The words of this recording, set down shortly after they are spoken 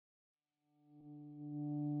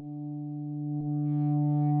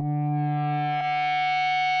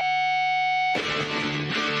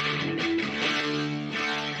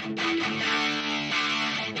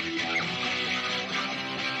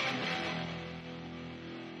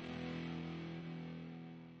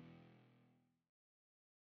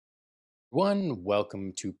One,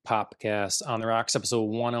 welcome to Popcast on the Rocks, episode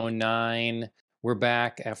 109. We're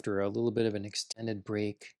back after a little bit of an extended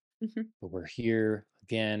break, Mhm. but we're here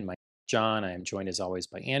again. My John. I am joined as always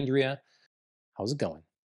by Andrea. How's it going?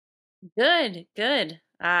 Good, good.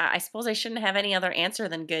 I suppose I shouldn't have any other answer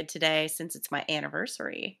than good today since it's my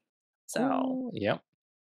anniversary. So, Oh, yep.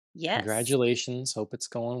 yes. Congratulations. Hope it's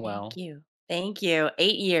going Thank well. you. Thank you.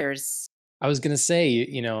 8 years. I was gonna say,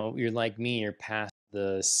 you're like me. You're past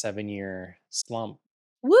the 7-year slump,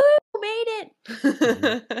 Woo! Made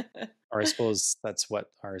Mhm. it. Or I suppose that's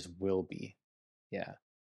what ours will be. Yeah,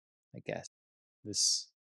 I guess this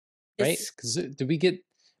right? this Because did we get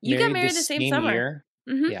You got married married the this same same summer. year?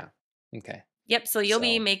 Mhm. Yeah. Okay. Yep, so you'll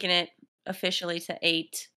be So, making it officially to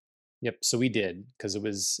 8. yep. So we did because it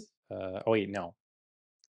was. Oh wait, no,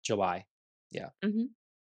 July. Yeah. Mhm.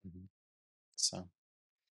 Mhm. So,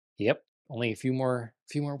 yep. Only a few more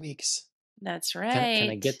weeks. That's Can I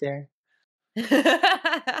right. get there?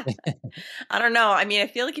 I don't know. I mean, I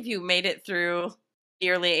feel like if you made it through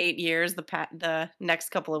nearly 8 years, the next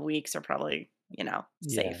couple of weeks are probably, Yeah,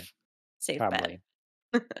 safe bet. probably.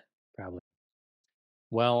 Probably.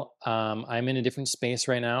 Well, I'm in a different space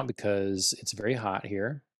right now because it's very hot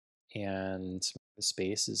here, and the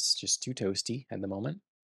space is just too toasty at the moment.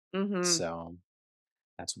 Mhm. So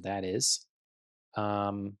that's what that is.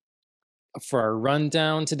 Um, for our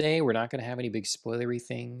rundown today, we're not going to have any big spoilery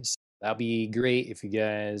things. That'll be great if you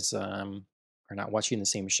guys are not watching the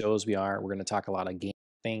same shows we are. We're going to talk a lot of game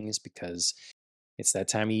things because it's that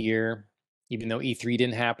time of year. Even though E3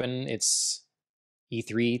 didn't happen, it's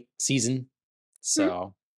E3 season, Mhm.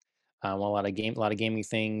 so a lot of gaming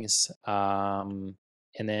things, and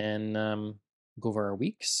then go over our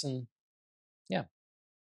weeks and yeah,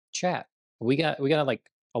 chat. We got like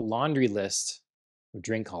a laundry list of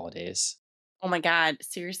drink holidays. Oh my god,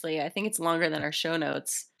 seriously, I think it's longer than our show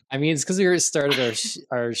notes. I mean, it's because we started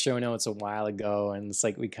our show notes a while ago, and it's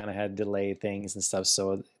like we kind of had to delay things and stuff.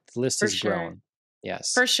 So the list For has sure. grown.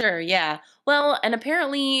 Yes. For sure, yeah. Well, and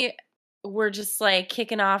apparently we're just like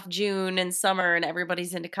kicking off June and summer and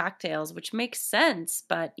everybody's into cocktails, which makes sense,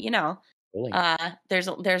 but Really. there's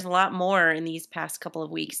a lot more in these past couple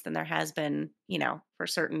of weeks than there has been, for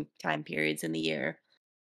certain time periods in the year.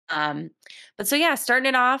 Um but so yeah, starting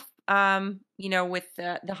it off with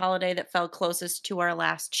the holiday that fell closest to our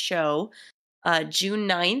last show. June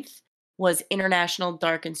 9th was International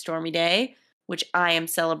Dark and Stormy Day, which I am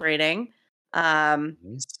celebrating. Um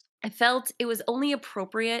Nice. I felt it was only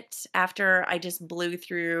appropriate after I just blew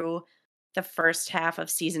through the first half of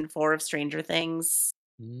season 4 of Stranger Things.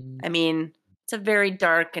 Mm, I mean, it's a very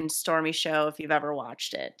dark and stormy show if you've ever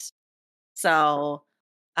watched it. So,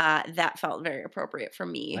 that felt very appropriate for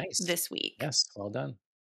me nice. this week. Yes. Well done.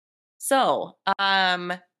 So,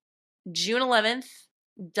 June 11th,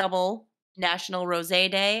 double National Rosé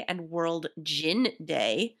Day and World Gin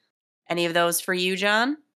Day. Any of those for you,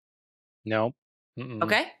 John? No. Mm-mm.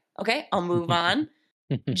 Okay. Okay, I'll move on.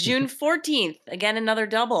 June 14th, again, another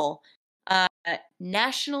double.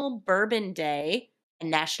 National Bourbon Day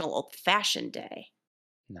and National Old Fashioned Day.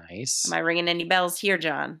 Am Nice. I ringing any bells here,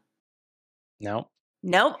 John? No.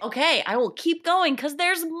 Nope. Okay, I will keep going because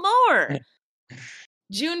there's more.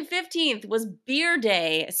 June 15th was Beer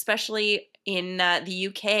Day, especially in the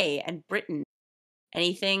UK and Britain.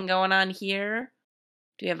 Anything going on here?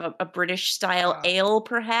 Do you have a British style Uh, ale,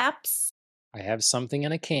 perhaps? I have something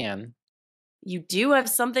in a can. You do have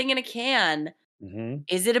something in a can. Hmm.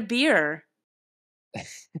 Is it a beer?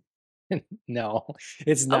 No,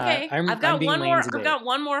 it's not. Okay, I'm being lame I've today. got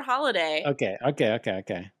one more holiday. Okay, okay, okay,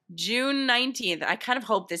 okay. June 19th. I kind of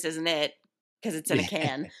hope this isn't it because it's in a Yeah.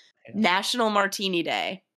 can. National Martini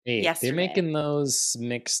Day. Hey, they're Yesterday. making those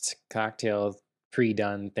mixed cocktail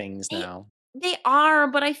pre-done things They now. they are,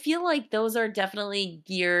 but I feel like those are definitely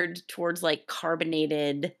geared towards like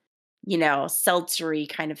carbonated, seltzery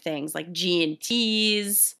kind of things like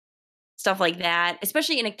G&Ts, stuff like that,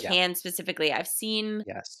 especially in a Yeah. can specifically. I've seen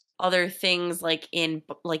Yes. other things like in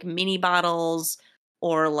like mini bottles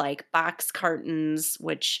or like box cartons,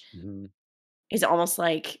 which Hmm. is almost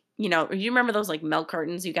like, you remember those like milk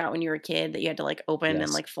cartons you got when you were a kid that you had to like open and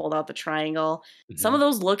Yes. like fold out the triangle? Some Hmm. of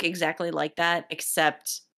those look exactly like that,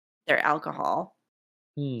 except they're alcohol.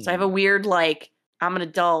 So I have a Hmm. weird, like, I'm an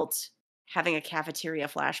adult having a cafeteria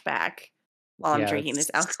flashback while I'm Yeah. drinking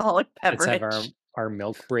this alcoholic Let's have beverage. our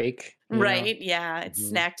milk break. Right? Yeah. It's Hmm.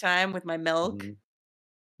 snack time with my milk. Hmm.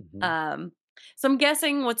 Hmm. Um, so I'm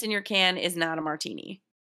guessing what's in your can is not a martini.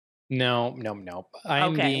 No, no, no.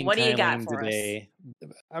 I'm Okay. being What do kind you of got lame for us? today.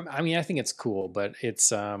 I mean, I think it's cool, but it's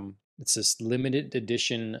this limited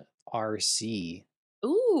edition RC.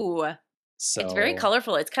 Ooh. It's very So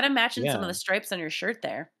colorful. It's kinda matching some of yeah, the stripes on your shirt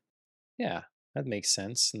there. yeah, that makes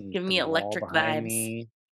sense. And Giving the me wall electric behind vibes. me,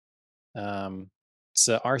 um, it's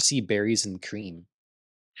RC Berries and Cream.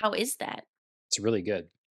 How is that? It's really good.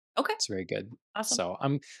 Okay, It's very good. awesome. So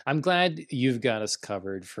I'm glad you've got us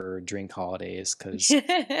covered for drink holidays because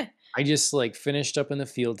I just like finished up in the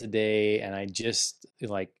field today and I just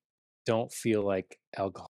like don't feel like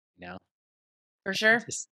alcohol now. For I sure.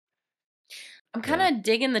 just I'm yeah. kinda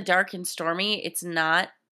digging the dark and stormy. It's not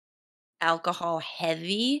alcohol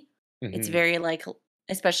heavy. It's Hmm. very, like,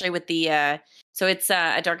 especially with the, so it's,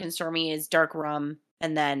 a dark and stormy is dark rum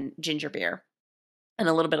and then ginger beer and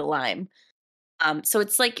a little bit of lime. So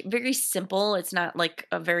it's, like, very simple. It's not, like,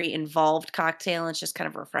 a very involved cocktail. It's just kind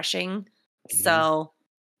of refreshing. Hmm. So,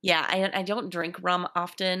 yeah, I don't drink rum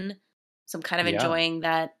often, so I'm kind of Yeah, enjoying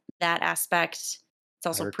that aspect. It's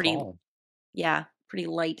I also pretty, recall. yeah, pretty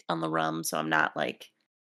light on the rum, so I'm not, like,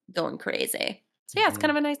 going crazy. So, yeah, it's kind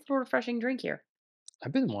Hmm. of a nice little refreshing drink here.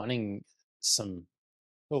 I've been wanting some.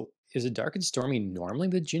 Oh, is it dark and stormy normally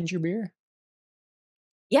the ginger beer?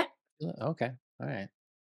 Yeah. Okay, all right.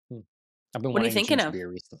 Hmm. I've been What are you wanting thinking ginger of? beer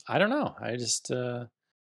recently. I don't know. I just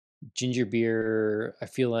ginger beer. I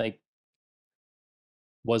feel like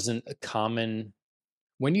wasn't a common.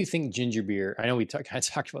 When do you think ginger beer? I know we talked. I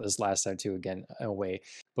talked about this last time too. Again, in a way,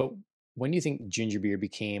 but when do you think ginger beer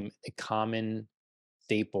became a common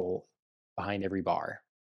staple behind every bar?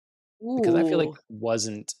 Because I feel like Ooh,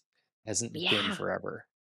 wasn't hasn't been yeah. forever.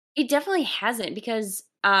 It definitely hasn't because,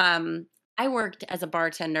 I worked as a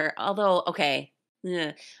bartender, although okay,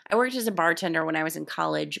 I worked as a bartender when I was in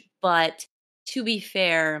college, but to be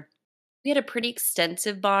fair, we had a pretty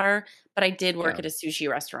extensive bar, but I did work Yeah, at a sushi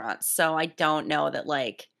restaurant, so I don't know that,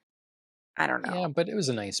 like, I don't yeah, know. but it was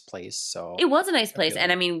a nice place, It so was a nice I place, feel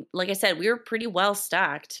and I like. mean, like I said, we were pretty well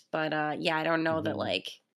stocked, but, yeah, I don't know that, Mhm. like,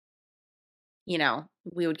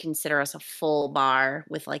 we would consider us a full bar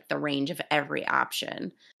with, like, the range of every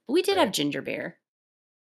option. But we did have Right. ginger beer,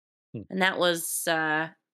 Hmm. and that was,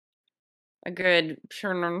 a good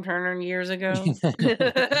turn years ago.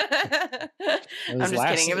 I'm just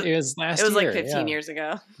kidding. It was It last was, like, year, 15 yeah. years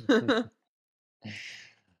ago. Mhm.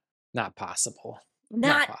 Not possible.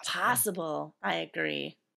 Not Not possible. possible. I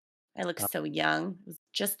agree. I look Uh, so young. It was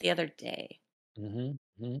just the other day. mhm,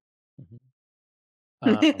 mhm, mhm.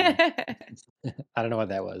 Um, I don't know what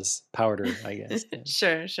that was. Powder, I guess, yeah.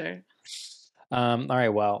 Sure, sure.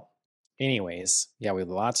 Alright, well, anyways, yeah, we have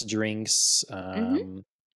lots of drinks, Mhm.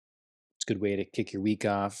 it's a good way to kick your week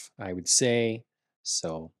off, I would say,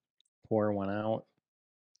 so pour one out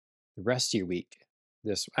the rest of your week.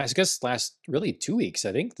 This I guess last really 2 weeks,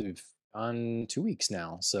 I think we've on 2 weeks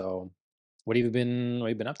now, so what have you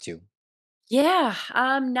been up to? Yeah,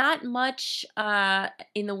 not much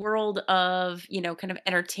in the world of, kind of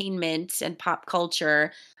entertainment and pop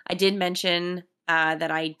culture. I did mention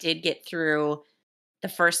that I did get through the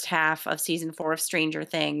first half of season 4 of Stranger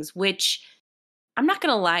Things, which I'm not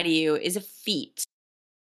going to lie to you is a feat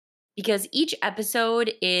because each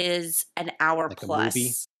episode is an hour Like a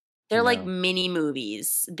movie? plus. They're like No. mini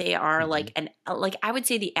movies. They are like Mhm. like I would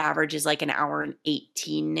say the average is like an hour and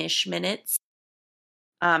 18ish minutes.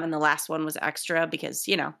 And the last one was extra because,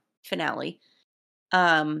 finale.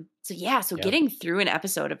 So yeah, so Yeah, getting through an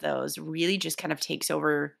episode of those really just kind of takes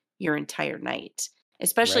over your entire night,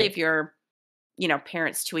 especially right? if you're,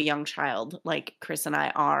 parents to a young child like Chris and I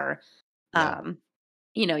are. Yeah. Um,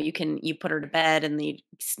 you put her to bed and you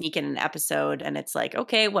sneak in an episode and it's like,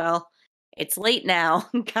 okay, well, it's late now.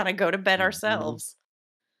 Gotta go to bed Mhm. ourselves.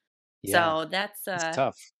 Yeah, So that's it's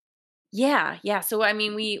tough. yeah, yeah. So I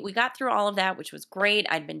mean, we got through all of that, which was great.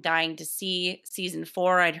 I'd been dying to see season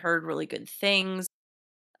 4. I'd heard really good things.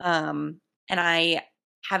 Um, and I,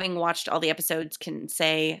 having watched all the episodes, can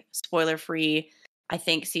say spoiler free. I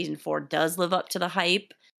think season 4 does live up to the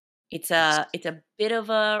hype. Yes. It's a bit of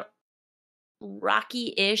a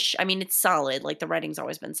rocky-ish. I mean, it's solid. Like the writing's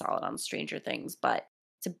always been solid on Stranger Things, but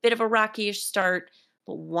it's a bit of a rocky-ish start.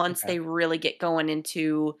 But once Okay. they really get going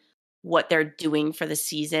into what they're doing for the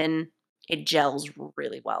season, it gels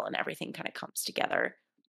really well and everything kind of comes together.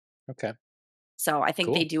 Okay. So I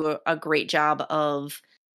think they Cool. do a great job of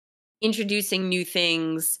introducing new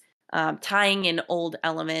things, tying in old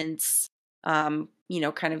elements, kind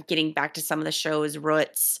of getting back to some of the show's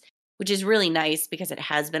roots, which is really nice because it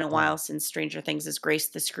has been a Yeah. while since Stranger Things has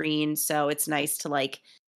graced the screen. So it's nice to like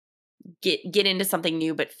get into something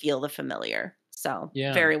new but feel the familiar. So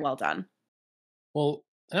Yeah. very well done. Well,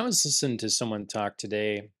 and I was listening to someone talk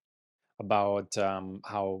today about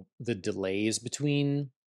how the delays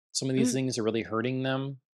between some of these Mm. things are really hurting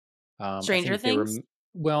them. I Stranger think they were, Things,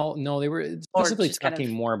 well, no, they were or specifically just kind talking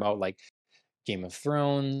of more about like Game of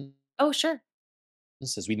Thrones, Oh, sure.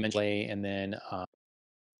 as we mentioned, and then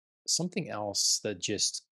something else that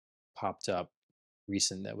just popped up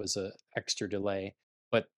recent that was a extra delay.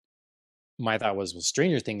 But my thought was, well,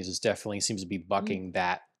 Stranger Things is definitely seems to be Mhm. bucking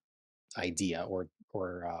that idea or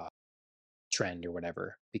trend or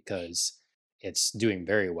whatever because it's doing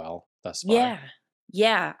very well thus far. Yeah.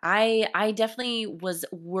 Yeah, I definitely was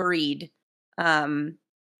worried, um,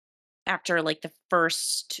 after, like, the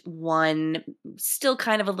first one, still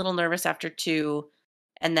kind of a little nervous after 2,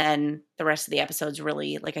 and then the rest of the episodes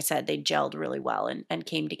really, like I said, they gelled really well and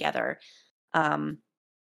came together. Um,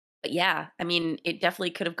 but yeah, I mean, it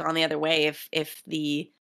definitely could have gone the other way if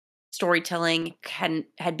the storytelling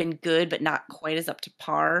had been good, but not quite as up to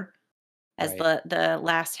par as Right. the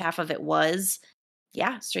last half of it was.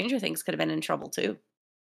 Yeah, Stranger Things could have been in trouble too.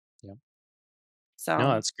 Yeah. No,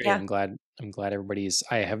 So, that's great. yeah. I'm glad everybody's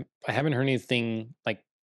I haven't heard anything like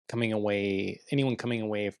anyone coming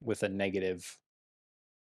away with a negative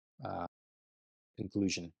uh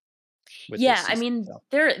conclusion with this Yeah, I season. mean, So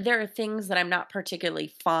there are things that I'm not particularly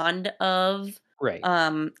fond of, right.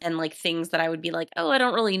 and, like, things that I would be like, "Oh, I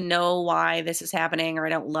don't really know why this is happening," or, "I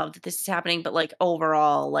don't love that this is happening," but, like,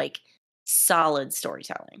 overall, like, solid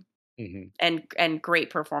storytelling Hmm. and great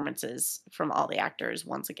performances from all the actors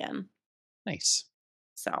once again. Nice.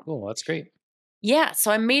 So, Cool. That's great. yeah,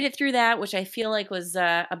 so I made it through that, which I feel like was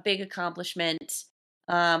a big accomplishment.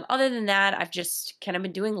 Other than that, I've just kind of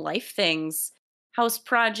been doing life things, house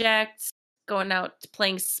projects, going out to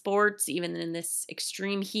playing sports, even in this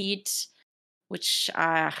extreme heat, which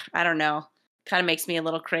I don't know, kind of makes me a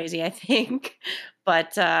little crazy, I think.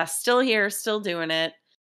 But still here, still doing it.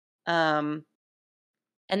 Um,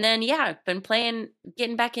 and then yeah, I've been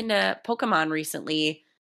getting back into Pokemon recently,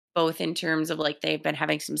 both in terms of like they've been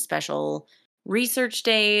having some special research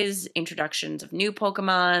days, introductions of new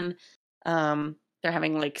Pokemon. They're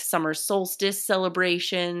having like summer solstice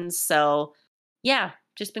celebrations. So yeah,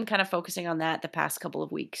 just been kind of focusing on that the past couple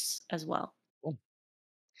of weeks as well. Cool.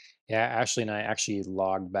 Yeah, Ashley and I actually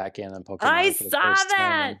logged back in on I Pokemon for the saw first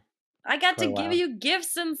time that. in I got quite to a give while. you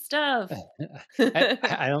gifts and stuff.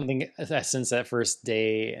 I don't think since that first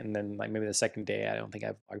day and then like maybe the second day, I don't think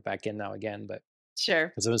I've logged back in now again. But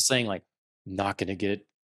Sure. because I was saying like, I'm not gonna get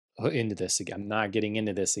into this again. I'm not getting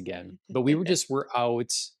into this again. But we're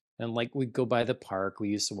out and like we'd go by the park we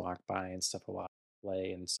used to walk by and stuff a lot,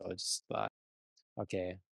 play, and so I just thought,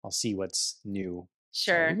 okay, I'll see what's new.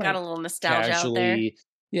 So we Sure. Got a might little nostalgia out there. casually,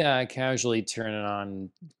 yeah, casually turn it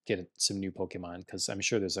on, get some new Pokemon because I'm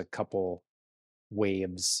sure there's a couple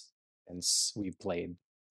waves since we played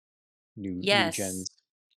new Yes. gens.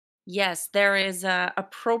 Yes, there is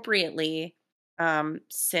appropriately,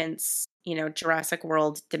 since, Jurassic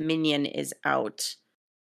World Dominion is out,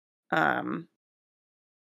 um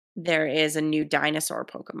there is a new dinosaur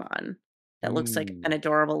Pokemon that looks like an Mm,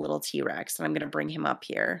 adorable little T-Rex, and I'm gonna bring him up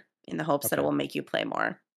here in the hopes that it okay. will make you play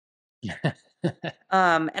more.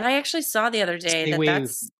 And I actually saw the other day Say that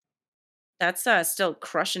wave. that's still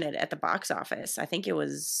crushing it at the box office. I think it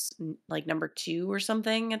was like number 2 or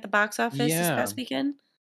something at the box office this Yeah, past weekend.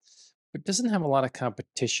 but doesn't have a lot of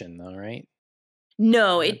competition though, right?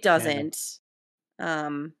 No, it That's kind of doesn't.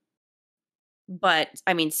 Um, but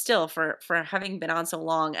I mean, still for having been on so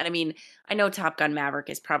long, and I mean, I know Top Gun Maverick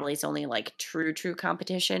is probably its only like true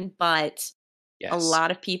competition, but a yes.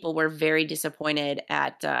 lot of people were very disappointed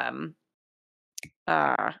at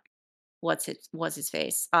uh what's it was his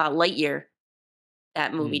face Lightyear.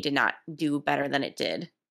 That movie Mm. did not do better than it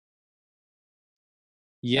did.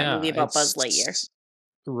 That movie Yeah, about Buzz Lightyear. it's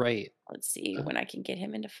right. Let's see Uh, when I can get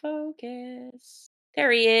him into focus.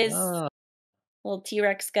 There he is, oh, little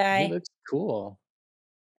T-Rex he guy. looks cool.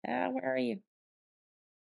 Where are you?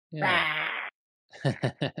 Yeah. Rah!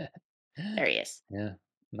 There he is. Yeah,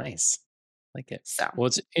 nice. Like it. So, Well,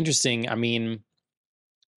 it's interesting. I mean,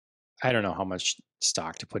 I don't know how much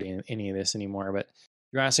stock to put in any of this anymore, but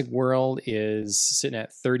Jurassic World is sitting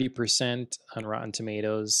at 30% on Rotten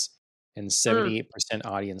Tomatoes and mm, 78%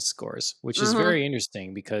 audience scores, which is mhm. very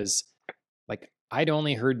interesting because like I'd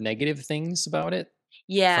only heard negative things about it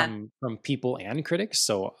Yeah. from people and critics,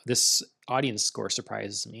 so this audience score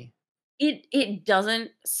surprises me. It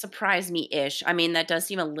doesn't surprise me-ish. I mean, that does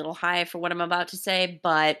seem a little high for what I'm about to say,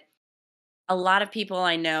 but a lot of people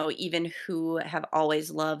I know, even who have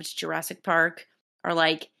always loved Jurassic Park, are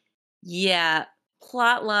like, "Yeah,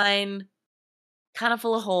 plot line kind of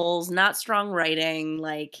full of holes, not strong writing,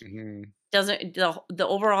 like Mhm. doesn't the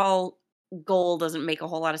overall goal doesn't make a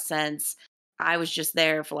whole lot of sense. I was just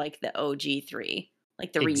there for like the OG 3,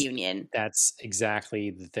 like the Ex reunion." That's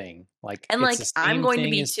exactly the thing. Like, And it's the like I'm same going to thing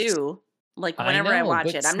be as too. Like, I whenever I know, watch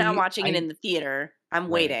but it, I'm not see, watching it in the theater. I'm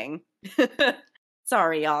right. waiting.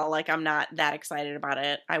 Sorry, y'all. Like, I'm not that excited about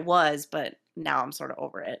it. I was, but now I'm sort of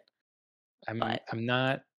over it. I'm But I'm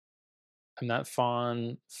not I'm not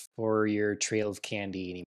fond for your trail of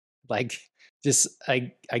candy anymore. Like, just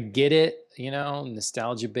I get it,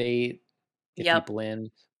 nostalgia bait, get yep, people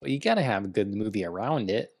in, but you gotta have a good movie around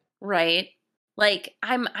it. right. Like,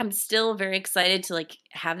 I'm still very excited to like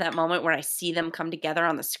have that moment where I see them come together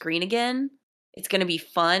on the screen again. It's gonna be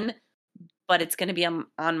fun, but it's gonna be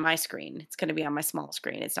on my screen. It's gonna be on my small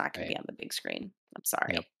screen. It's not gonna be Right. on the big screen. I'm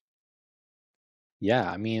Yep. sorry. Yeah,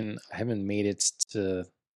 I mean, I haven't made it to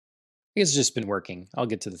it's just been working. I'll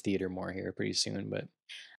get to the theater more here pretty soon, but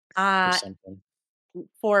or Uh something.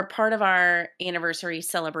 for part of our anniversary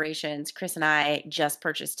celebrations, Chris and I just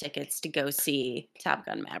purchased tickets to go see Top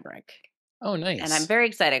Gun Maverick. Oh, And I'm nice. very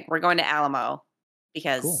excited. We're going to Alamo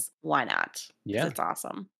Cool. because why not? Because Yeah. it's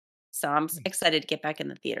awesome. So I'm Nice. excited to get back in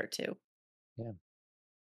the theater too. Yeah.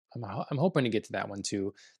 I'm hoping to get to that one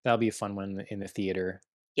too. That'll be a fun one in the theater.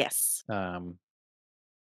 Yes. Um,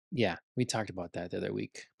 yeah, we talked about that the other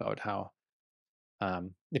week about how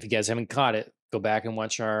if you guys haven't caught it, go back and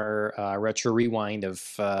watch our retro rewind of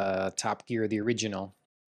Top Gear, the original.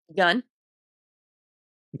 Gun.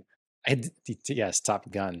 Yes, Top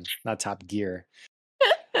Gun, not Top Gear.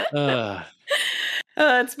 Uh,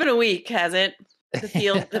 It's been a week, has it?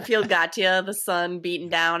 The field got you. The sun beating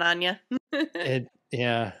down on you.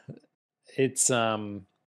 yeah, it's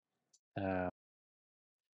uh,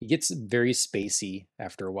 it gets very spacey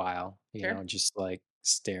after a while. Sure. Just like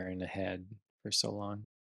staring ahead for so long.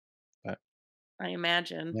 But I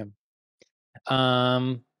imagine. yeah.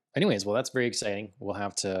 Um. Anyways, well, that's very exciting. Mhm. We'll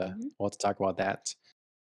have to talk about that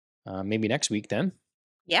maybe next week then.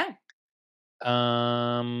 Yeah.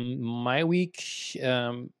 My week,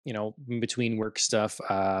 in between work stuff,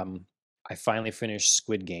 I finally finished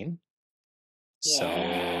Squid Game. So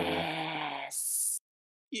Yes.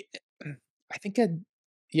 yeah, I think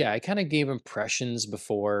I kind of gave impressions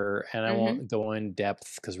before, and I Hmm. won't go in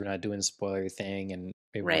depth because we're not doing a spoiler thing, and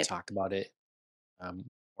maybe we'll Right. talk about it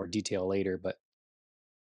more detail later. But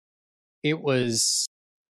it was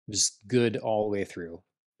good all the way through.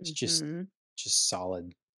 It's Hmm. just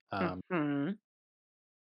solid. Um, Hmm.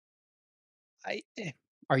 I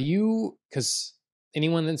are you because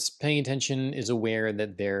anyone that's paying attention is aware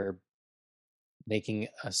that they're making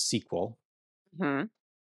a sequel. Hmm.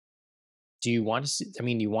 Do you want to see, I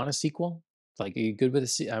mean, do you want a sequel? Like, are you good with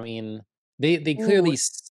I mean, they Ooh. clearly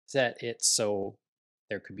set it so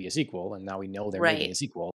there could be a sequel, and now we know they're making Right. a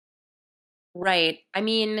sequel. Right. I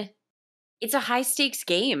mean, it's a high stakes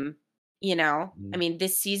game, you know? I Mhm, mean,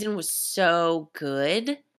 this season was so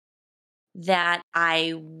good that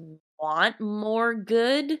I want more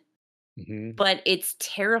good, mhm, but it's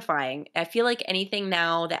terrifying. I feel like anything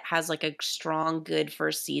now that has like a strong, good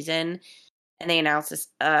first season and they announce this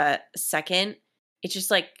second, it's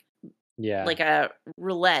just yeah, like a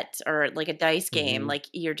roulette or like a dice game. mhm, Like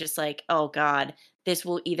you're just like, oh God, this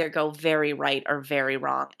will either go very right or very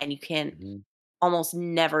wrong. And you can mhm, almost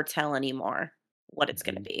never tell anymore what it's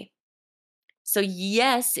gonna mhm, be. So,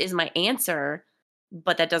 yes is my answer,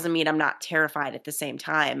 but that doesn't mean I'm not terrified at the same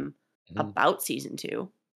time mhm. about season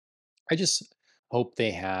 2. I just hope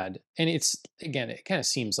they had, and it's again, it kind of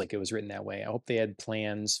seems like it was written that way. I hope they had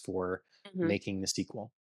plans for Mhm. making the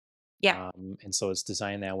sequel, Yeah. and so it's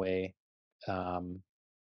designed that way. Um,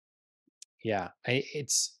 Yeah,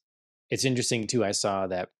 it's interesting too. I saw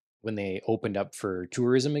that when they opened up for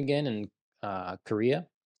tourism again in Korea,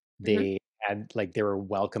 Mhm. they had like they were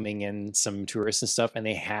welcoming in some tourists and stuff, and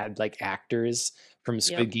they had like actors from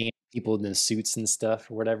Yep. Squid Game, people in the suits and stuff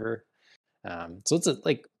or whatever. So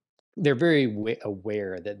like they're very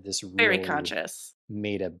aware that this Very really conscious.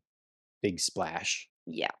 made a big splash.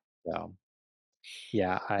 Yeah. So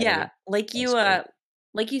yeah, Yeah, that's great.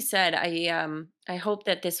 like you said, I hope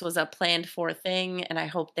that this was a planned for thing and I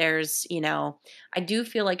hope there's, I do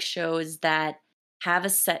feel like shows that have a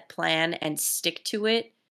set plan and stick to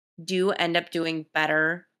it do end up doing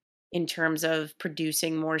better in terms of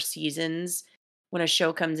producing more seasons. When a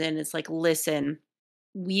show comes in, it's like, "Listen,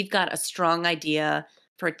 we've got a strong idea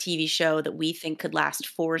for a TV show that we think could last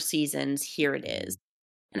 4 seasons. Here it is."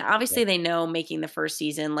 Mhm. And obviously Yep. they know making the first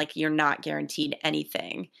season like you're not guaranteed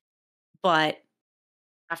anything. But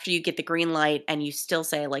after you get the green light and you still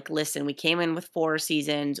say like, "Listen, we came in with 4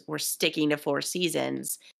 seasons, we're sticking to 4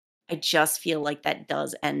 seasons." I just feel like that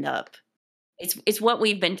does end up it's what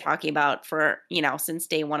we've been talking about for, since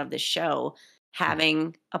day 1 of the show. Mhm.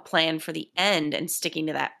 Having a plan for the end and sticking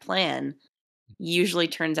to that plan usually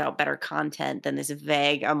turns out better content than this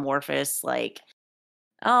vague, amorphous, like,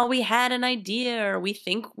 oh, we had an idea or we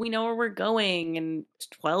think we know where we're going. And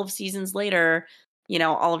 12 seasons later,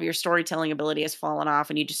 all of your storytelling ability has fallen off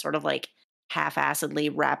and you just sort of like half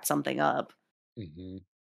assedly wrap something up. Hmm.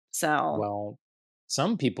 So, Well,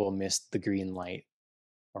 some people missed the green light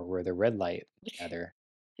or were the red light rather.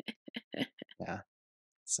 Yeah.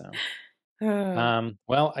 So,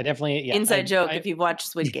 well, I definitely, yeah, inside joke if you've watched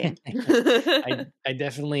Squid Game. I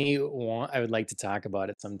definitely I would like to talk about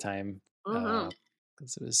it sometime. Hmm.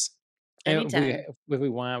 Because it was, Anytime. if we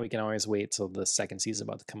want, we can always wait till the second season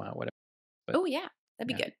about to come out, whatever. But Oh, yeah. That'd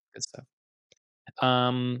be yeah, good. good stuff.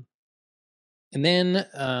 Um, and then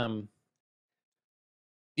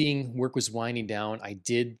being work was winding down, I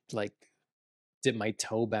did like dip my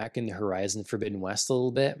toe back in the Horizon Forbidden West a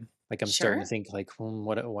little bit. Like I'm starting to Sure. think like,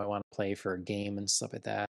 what do I want to play for a game and stuff like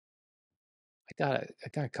that. I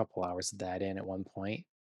got a couple hours of that in at one point.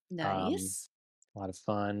 Um, Nice. a lot of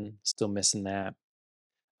fun. Still missing that.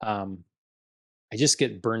 Um, I just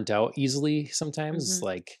get burnt out easily sometimes. Hmm.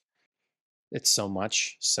 Like it's so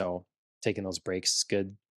much. So taking those breaks is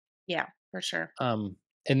good. Yeah, for sure. Um,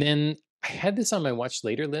 and then I had this on my watch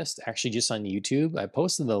later list, actually just on YouTube. I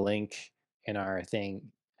posted the link in our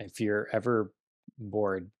thing. If you're ever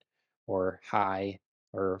bored or high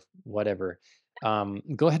or whatever,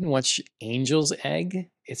 go ahead and watch Angel's Egg.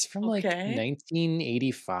 It's from like Okay.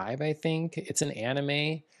 1985, I think. It's an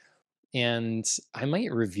anime, and I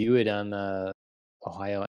might review it on the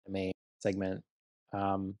Ohio Anime segment.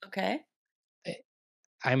 Um, Okay.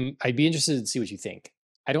 I- I'd be interested to see what you think.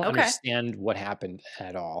 I don't Okay. understand what happened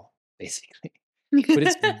at all, basically.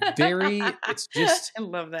 But I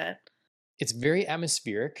love that. it's very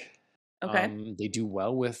atmospheric. Okay. They do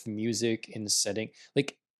well with music and setting.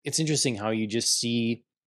 Like it's interesting how you just see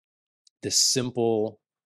this simple,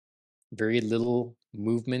 very little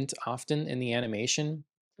movement often in the animation.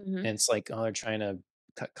 Hmm. And it's like, oh, they're trying to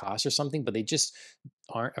cut costs or something, but they just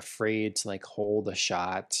aren't afraid to like hold a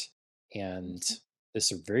shot. And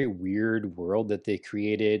this very weird world that they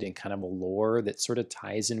created and kind of a lore that sort of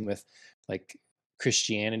ties in with like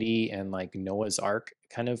Christianity and like Noah's Ark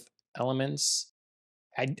kind of elements.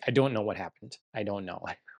 I don't know what happened. I don't know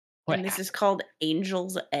what And this is happened. called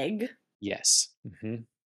Angel's Egg. Yes. Hmm. Hmm.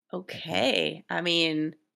 Okay. I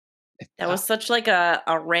mean, that was such like a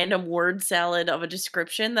random word salad of a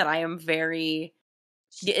description that I am very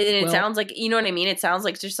and it Well, sounds like, you know what I mean? It sounds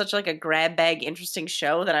like just such like a grab bag interesting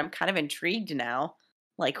show that I'm kind of intrigued now.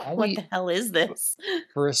 Like, all what we the hell is this?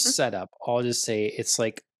 for a setup, I'll just say it's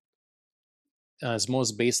like as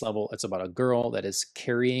most base level, it's about a girl that is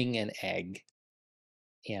carrying an egg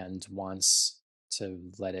and wants to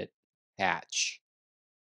let it hatch.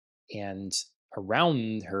 And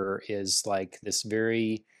around her is like this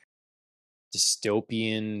very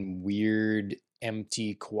dystopian, weird,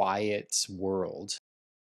 empty, quiet world.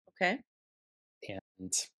 Okay.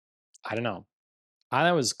 And I don't know. I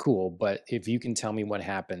thought it was cool, but if you can tell me what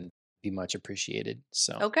happened, be much appreciated.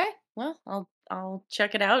 So Okay. Well, I'll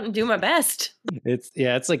check it out and do my best. it's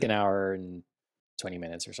yeah, it's like an hour and 20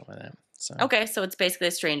 minutes or something like that. So Okay, so it's basically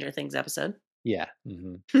a Stranger Things episode. yeah.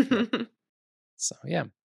 Yep. So yeah.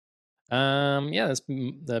 Yeah,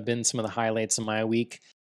 that been some of the highlights of my week.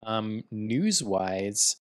 News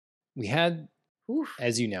wise, we had, Oof.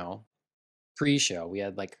 as you know, pre-show, we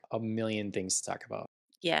had like a million things to talk about.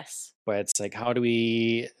 Yes. But it's like, how do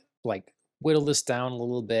we like whittle this down a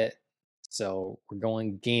little bit? So we're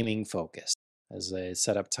going gaming focused. As I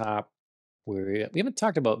said up top, we haven't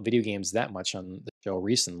talked about video games that much on the show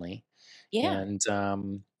recently, Yeah. and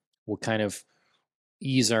we'll kind of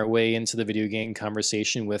ease our way into the video game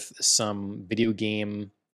conversation with some video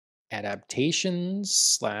game adaptations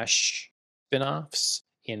slash spin-offs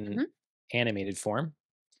in Hmm. animated form.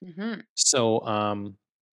 Hmm. So,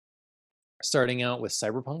 starting out with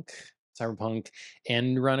Cyberpunk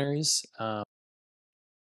End Runners.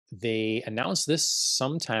 They announced this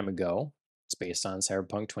some time ago. It's based on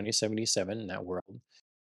Cyberpunk 2077 in that world,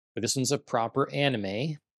 but this one's a proper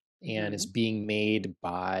anime, and it's Hmm. being made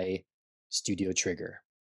by Studio Trigger.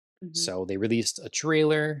 Hmm. So they released a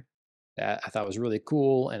trailer that I thought was really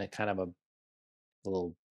cool, and a kind of a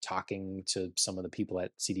little talking to some of the people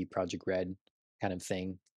at CD Projekt Red kind of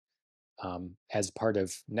thing, as part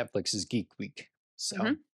of Netflix's Geek Week. So, Hmm.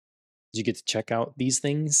 did you get to check out these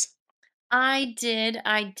things? I did.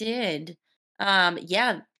 I did.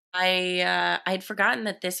 Yeah. I had forgotten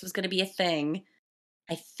that this was going to be a thing.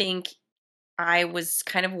 I think I was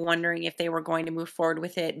kind of wondering if they were going to move forward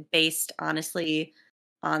with it based honestly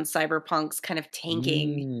on Cyberpunk's kind of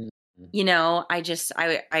tanking. Mm.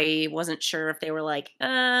 I wasn't sure if they were like,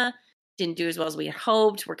 didn't do as well as we had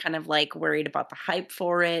hoped. We're kind of like worried about the hype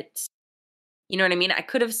for it. You know what I mean? I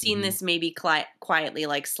could have seen Mhm. this maybe quietly,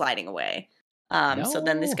 like, sliding away. So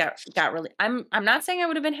then this No. got really I'm not saying I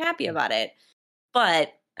would have been happy about it,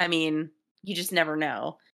 but, I mean, you just never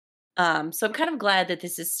know. So I'm kind of glad that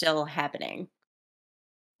this is still happening.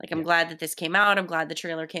 Like, I'm Yeah. glad that this came out. I'm glad the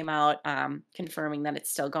trailer came out, confirming that it's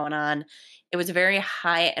still going on. It was a very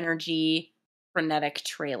high energy, frenetic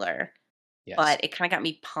trailer, Yes. but it kinda got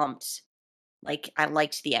me pumped. Like, I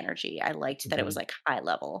liked the energy. I liked that it was, Mhm. like, high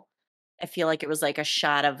level. I feel like it was like a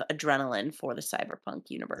shot of adrenaline for the cyberpunk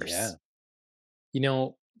Yeah. universe.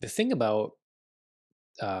 The thing about,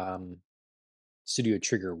 um, Studio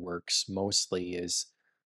Trigger works mostly is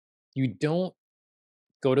you don't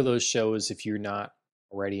go to those shows if you're not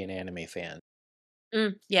already an anime fan.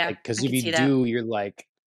 Yeah, Like, because I if could see you that. do, you're like,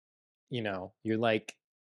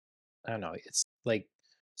 I don't know, it's like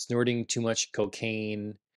snorting too much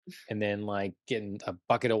cocaine and then, like, getting a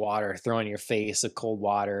bucket of water thrown in your face of cold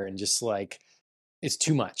water and just, like, it's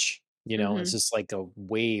too much, It's Mhm. just like a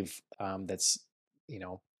wave, that's,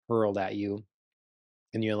 hurled at you,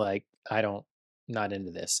 and you're like, "I don't not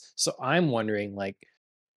into this." So I'm wondering, like,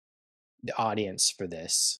 the audience for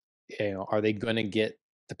this, are they gonna get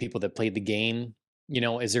the people that played the game?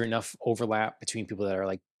 Is there enough overlap between people that are,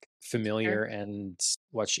 like, Sure. familiar and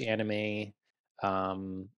watch anime,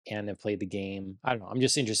 and have played the game? I don't know. I'm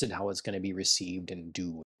just interested in how it's gonna be received and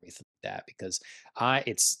do everything like that because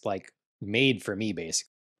it's, like, made for me, basically,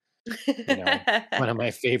 one of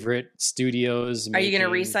my favorite studios Are you gonna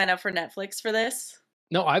making. re-sign up for Netflix for this?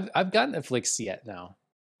 No, I've got Netflix yet now.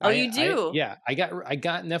 Oh, you I do? yeah, I got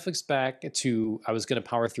Netflix back to I was gonna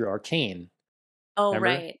power through Arcane, Oh, remember?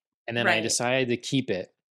 right. And then I Right. decided to keep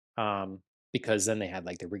it, because then they had,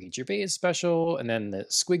 like, the Ricky Gervais special and then the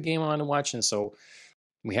Squid Game on to watch, and so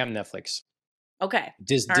we have Netflix. Okay.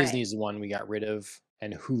 Alright. Disney's the one we got rid of,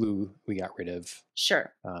 and Hulu we got rid of,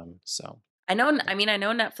 Sure. so I mean, I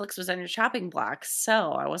know Netflix was on your chopping block,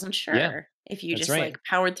 so I wasn't yeah, sure if you that's just, right. like,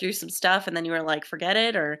 powered through some stuff and then you were like, "Forget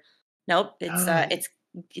it," or nope, Uh,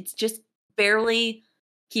 it's just barely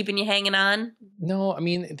keeping you hanging on? no, I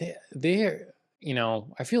mean, they're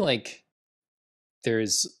I feel like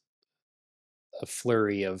there's a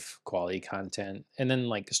flurry of quality content. And then,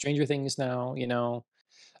 like, Stranger Things now,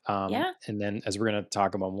 Yeah, and then as we're gonna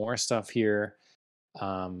talk about more stuff here,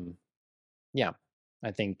 yeah,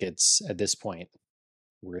 I think it's at this point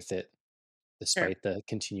worth it sure, despite the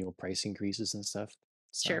continual price increases and stuff.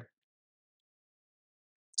 So sure.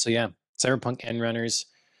 so yeah, Cyberpunk End Runners,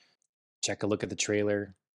 check a look at the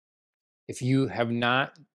trailer. If you have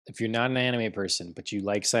not if you're not an anime person, but you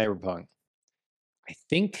like Cyberpunk, I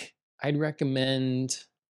think I'd recommend.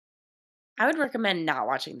 I would recommend not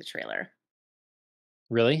watching the trailer.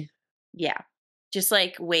 Really? Yeah. Just,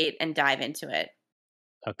 like, wait and dive into it.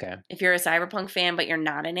 Okay. If you're a Cyberpunk fan, but you're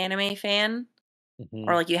not an anime fan,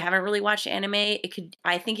 or, Mhm. like, you haven't really watched anime,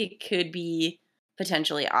 I think it could be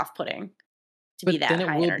potentially off-putting to be But then that it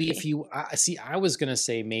high will be if energy. you see, I was gonna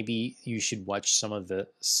say maybe you should watch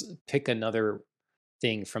pick another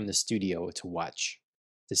thing from the studio to watch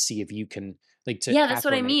to see if you can, like, to Yeah, that's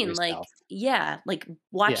what I acclimate mean, yourself. like yeah, like,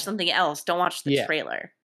 watch Yeah. something else, don't watch the Yeah.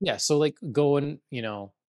 trailer. Yeah. So, like, go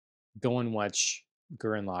and watch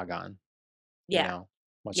Gurren Lagann, you Yeah. know,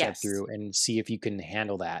 watch that Yes. through and see if you can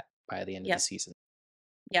handle that by the end of the Yep, season.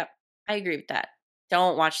 yep. I agree with that.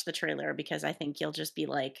 Don't watch the trailer because I think you'll just be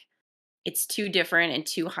like, it's too different and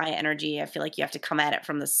too high energy. I feel like you have to come at it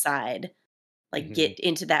from the side, like, Mhm. get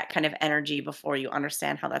into that kind of energy before you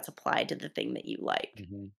understand how that's applied to the thing that you like.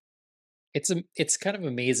 Mhm. It's kind of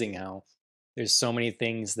amazing how there's so many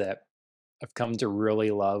things that I've come to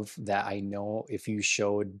really love that I know if you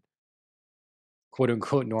showed quote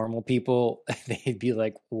unquote normal people, they'd be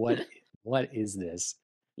like, what is this?"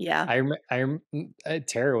 Yeah.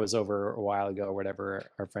 Tara was over a while ago or whatever,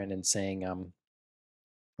 our friend, and saying,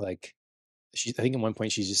 like, I think at one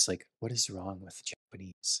point she's just like, "What is wrong with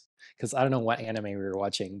Japanese?" Because I don't know what anime we were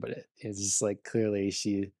watching, but it's just like clearly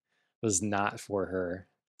she was not for her.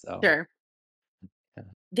 So Sure. yeah.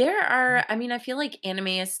 There are I mean, I feel like anime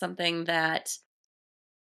is something that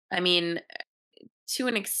I mean, to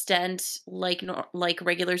an extent, like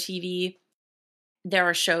regular TV, there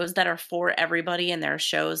are shows that are for everybody and there are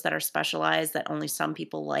shows that are specialized that only some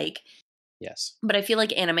people like. Yes. But I feel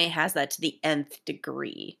like anime has that to the nth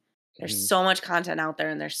degree. There's Mhm. so much content out there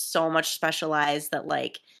and there's so much specialized that,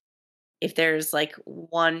 like, if there's like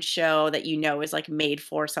one show that you know is like made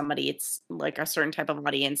for somebody, it's like a certain type of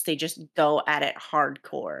audience, they just go at it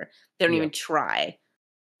hardcore. They don't even Yep. try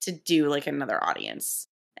to do like another audience.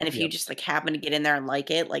 And if you Yep. just like happen to get in there and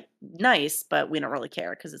like it, like, nice, but we don't really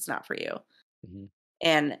care because it's not for you. Mhm.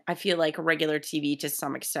 And I feel like regular TV to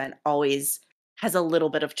some extent always has a little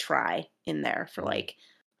bit of try in there for Mhm. like,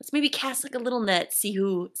 let's maybe cast like a little net, see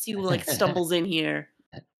who like stumbles in here.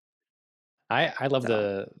 I love So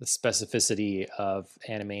the specificity of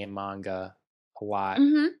anime and manga a lot.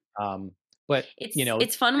 mhm. Um, but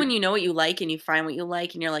It's fun when you know what you like and you find what you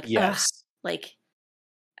like and you're like, ugh, yes. like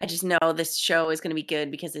I just know this show is gonna be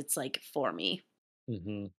good because it's like for me.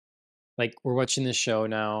 hmm Like we're watching this show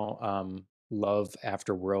now, Love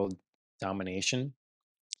After World Domination,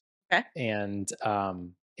 Okay. and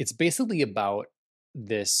it's basically about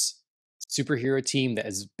this superhero team that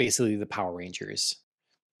is basically the Power Rangers,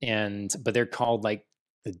 and but they're called like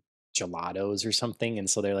the gelatos or something, and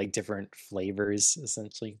so they're like different flavors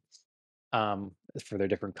essentially, for their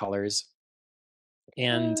different colors,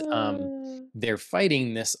 and Uh, they're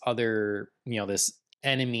fighting this other, this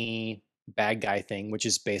enemy bad guy thing, which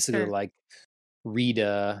is basically sure. like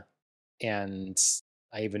Rita and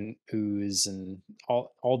Ivan Ooze and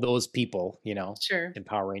all those people, Sure. in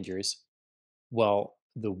Power Rangers. Well,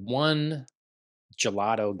 the one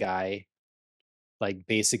gelato guy like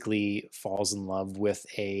basically falls in love with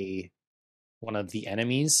a one of the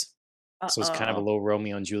enemies. So it's kind of a Uh-oh. little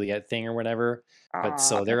Romeo and Juliet thing or whatever. But Aw,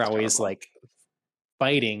 so they're that's always adorable. like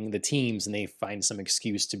fighting the teams and they find some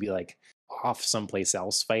excuse to be like off someplace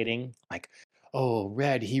else fighting. Like, oh,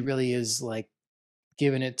 Red, he really is like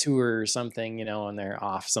giving it to her or something, and they're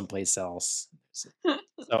off someplace else.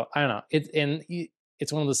 So I don't know.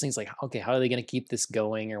 It's one of those things like, okay, how are they going to keep this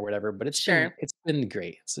going or whatever? But Sure. it's been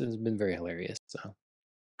great. It's been very hilarious. So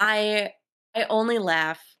I I only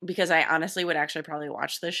laugh because I honestly would actually probably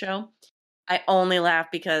watch this show. I only laugh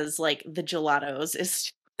because, like, the gelatos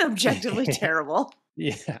is objectively terrible.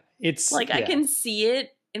 yeah, Like, I yeah. can see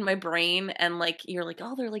it in my brain and, like, you're like,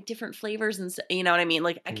 "Oh, they're, like, different flavors and you know what I mean?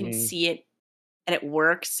 Like, I can Mhm. see it and it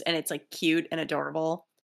works and it's, like, cute and adorable,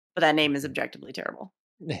 but that name is objectively terrible.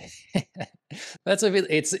 That's a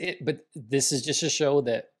bit. But this is just a show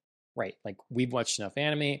that, right? Like we've watched enough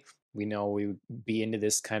anime. We know we would be into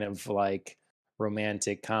this kind of like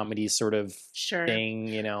romantic comedy sort of Sure.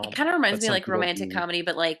 thing, It kinda reminds But me of, some like, people romantic be, comedy,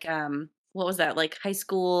 but, like, what was that? Like, High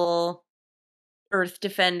School Earth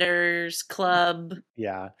Defenders Club.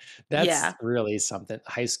 yeah, that's Yeah. really something.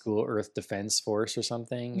 High School Earth Defense Force or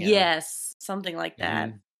something. Yeah. Yes, something like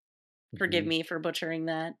that. hmm Forgive hmm me for butchering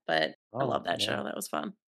that, but I Oh love that yeah, show, that was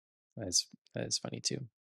fun. that's funny too.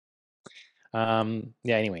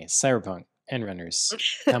 Yeah. Anyway, Cyberpunk and Runners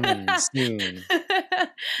coming soon.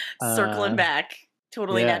 Circling Uh, back,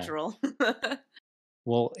 totally yeah. natural.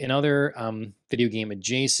 Well, in other video game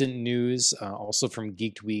adjacent news, also from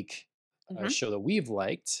Geeked Week, a Mhm. show that we've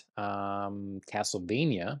liked,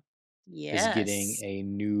 Castlevania is getting Yes. a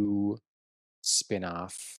new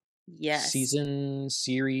spin-off Yes. season,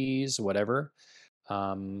 series, whatever.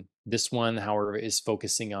 This one, however, is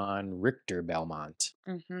focusing on Richter Belmont.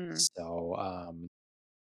 Mhm. So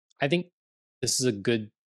I think this is a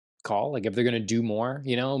good call. Like if they're going to do more,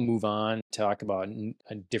 move on, talk about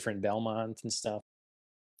a different Belmont and stuff.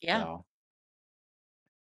 Yeah. So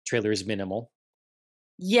trailer is minimal.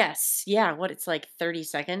 Yes. Yeah, what, it's like 30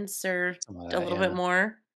 seconds or Something like a that, little bit yeah.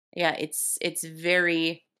 more? Yeah, it's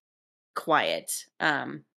very quiet,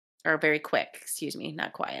 or very quick, excuse me,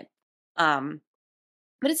 not quiet. Um,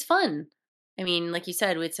 but it's fun. I mean, like you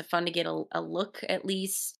said, it's a fun to get a look at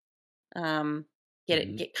least, um,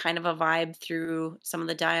 Mhm. get kind of a vibe through some of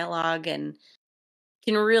the dialogue and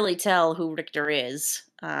can really tell who Richter is,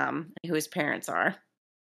 and who his parents are.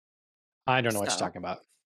 I don't know what you're So talking about.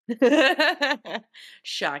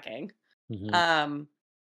 shocking. Mhm, Um,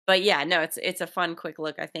 but yeah, no, it's a fun quick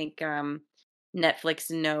look. I think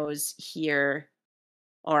Netflix knows here,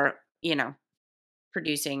 or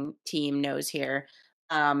producing team knows here.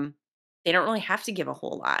 Um, they don't really have to give a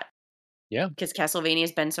whole lot yeah, because Castlevania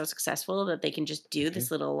has been so successful that they can just do mhm,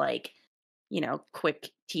 this little like,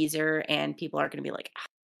 quick teaser, and people are going to be like, "Ah,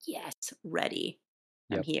 yes, ready.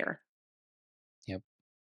 I'm yep, here." yep.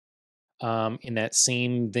 In that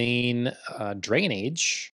same vein, Dragon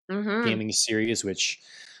Age Mhm. gaming series, which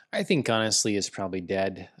I think honestly is probably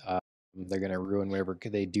dead. They're gonna ruin whatever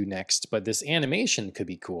they do next, but this animation could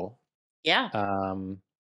be cool. Yeah, Um,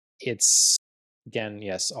 it's again,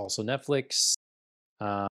 yes, also Netflix.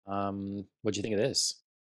 What'd you think of this?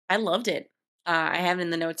 I loved it. I have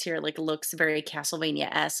in the notes here, like, looks very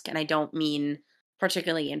Castlevania-esque, and I don't mean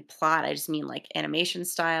particularly in plot, I just mean, like, animation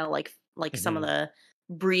style, like some of Mhm. the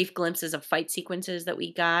brief glimpses of fight sequences that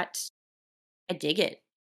we got. I dig it.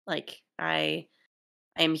 Like, I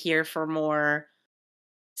am here for more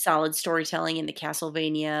solid storytelling in the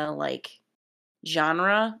Castlevania, like,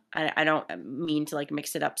 genre. I don't mean to, like,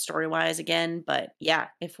 mix it up story-wise again, but, yeah,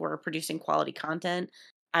 if we're producing quality content,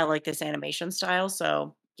 I like this animation style,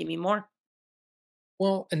 so give me more.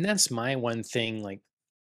 Well, and that's my one thing. Like,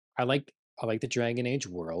 I like I like the Dragon Age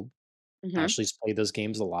world. Mhm. Ashley's played those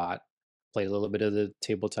games a lot. Played a little bit of the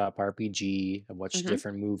tabletop RPG. I watched a Mhm.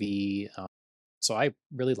 different movie. So I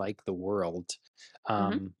really like the world.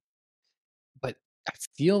 Mhm. Um, but I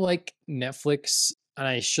feel like Netflix, and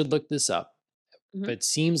I should look this up, Mhm. but it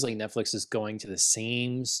seems like Netflix is going to the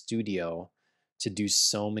same studio to do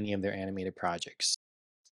so many of their animated projects.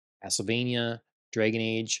 Castlevania, Dragon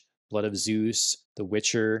Age, Blood of Zeus, The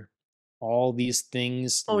Witcher, all these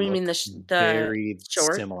things Oh, you mean look the very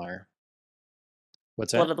short similar.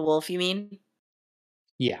 What's Blood that? of the Wolf, you mean?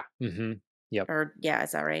 Yeah. Yep. Or yeah,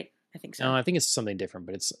 is that right? I think No, so. I think it's something different,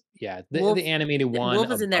 but it's yeah, the Wolf animated one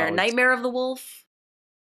Wolf is in there. about Nightmare of the Wolf?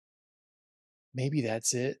 maybe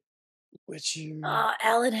that's it. Witcher,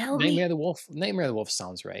 Alan, help Nightmare me. of the Wolf. Nightmare of the Wolf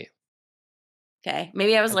sounds right. Okay,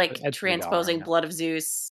 maybe I was, like, That's what I got right transposing now. Blood of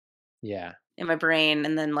Zeus Yeah. in my brain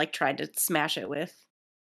and then, like, tried to smash it with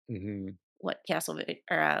Mhm. what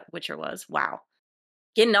Witcher was. Wow.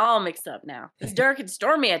 Getting all mixed up now. It's dark and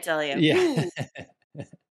stormy, I tell you. Yeah. Woo.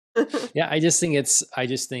 Yeah, I just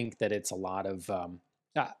think that it's a lot of,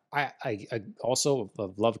 I also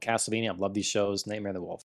love Castlevania, I love these shows, Nightmare of the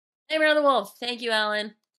Wolf. Nightmare of the Wolf. Thank you,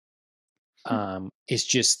 Alan. It's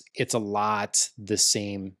just it's a lot the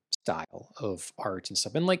same style of art and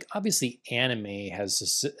stuff, and, like, obviously, anime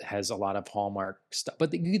has a lot of Hallmark stuff,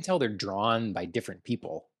 but you can tell they're drawn by different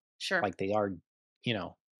people, Sure. like, they are, you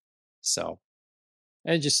know, so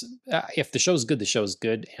and just if the show's good, the show's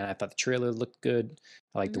good. And I thought the trailer looked good.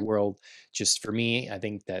 I like the Mhm. world. Just for me, I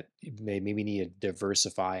think that maybe need to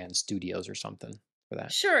diversify on studios or something for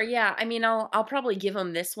that. Sure, yeah. I mean, I'll probably give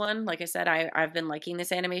them this one. Like I said, I've been liking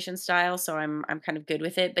this animation style, so I'm kind of good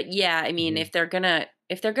with it. But yeah, I mean, Hmm. if they're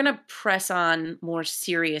gonna press on more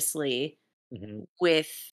seriously Hmm. with,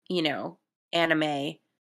 anime,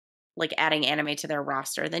 like adding anime to their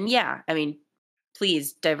roster, then yeah, I mean,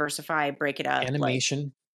 please diversify, break it up. Like,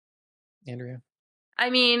 Animation, Andrea. I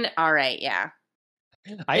mean, all right, yeah.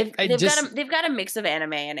 I They've I they've got just a they've got a mix of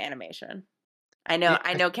anime and animation. I know it,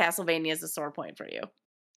 I know Castlevania is a sore point for you.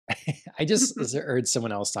 I just heard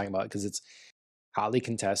someone else talking about it because it's hotly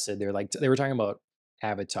contested. They were talking about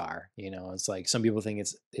Avatar. It's like some people think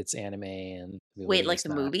it's anime and some people Wait, think like it's the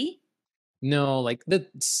not. movie? No, like the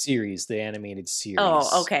series, the animated Oh,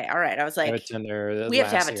 series. okay, alright, I was like, Avatar, The we have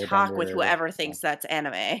to have Last a talk with Airbender. whoever thinks that's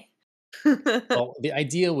anime. Well, the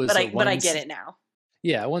idea was But that I get it now.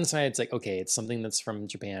 yeah, one side it's like, okay, it's something that's from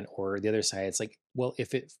Japan, or the other side it's like, well,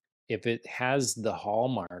 if it has the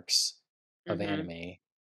hallmarks of Mhm. anime, then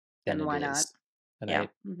Then it why not? is. And Yeah, I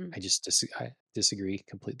mhm. I just I disagree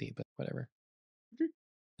completely, but whatever. Mhm.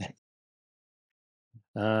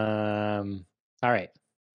 Um, all right.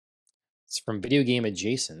 It's from video game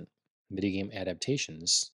adjacent video game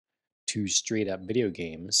adaptations to straight up video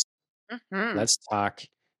games. Mhm. Let's talk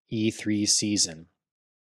E3 season.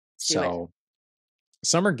 Let's do it. So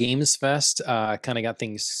Summer Games Fest kind of got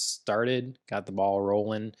things started, got the ball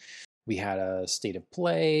rolling. We had a state of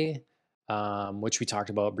play, which we talked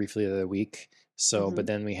about briefly the other week. So, but Mhm.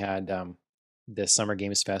 then we had the Summer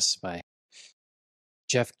Games Fest by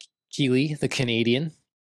Jeff Keighley, the Canadian.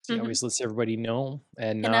 He Mhm. always lets everybody know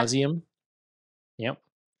ad Canuck. nauseum. Yep.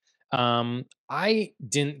 I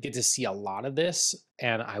didn't get to see a lot of this,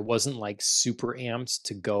 and I wasn't like super amped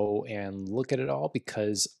to go and look at it all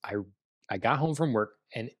because I got home from work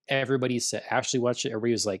and everybody said Ashley watched it.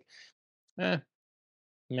 Everybody was like, "Eh,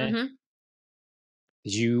 meh." Mhm.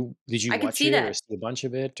 Did you I could watch see it or that. see a bunch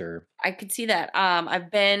of it or? I could see that. I've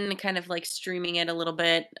been kind of, like, streaming it a little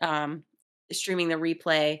bit, streaming the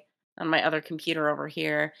replay on my other computer over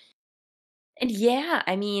here. And yeah,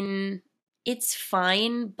 I mean, it's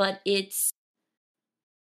fine, but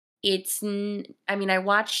I mean, I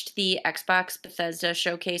watched the Xbox Bethesda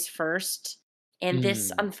showcase first, and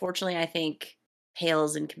this, Mm, unfortunately, I think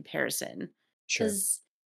pales in comparison sure. because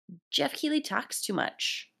Jeff Keighley talks too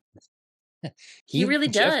much. He He really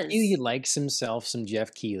Jeff Keighley does. likes himself some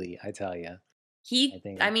Jeff Keighley, I tell you. I I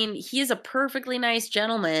think. mean, he is a perfectly nice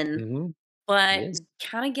gentleman, Mhm. He but is.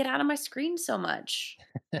 kind of get out of my screen so much.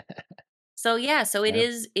 So yeah, so it Yeah.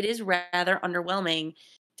 is rather underwhelming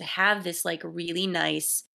to have this like really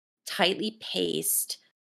nice, tightly paced,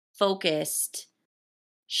 focused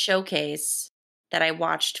showcase that I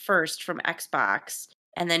watched first from Xbox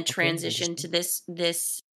and then Okay, transitioned to interesting.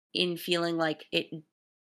 this in feeling like it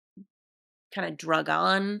kind of drug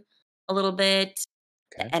on a little bit.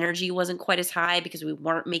 Okay. The energy wasn't quite as high because we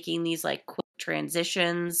weren't making these like quick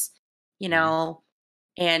transitions, you Mhm. know,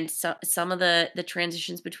 and some of the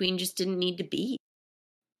transitions between just didn't need to be.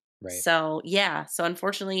 Right. So yeah, so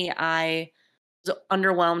unfortunately I was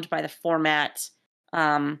underwhelmed by the format.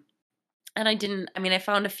 Um, and I mean, I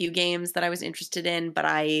found a few games that I was interested in, but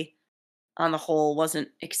I, on the whole, wasn't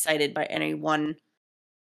excited by any one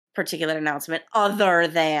particular announcement other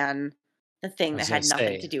than the I thing that was gonna had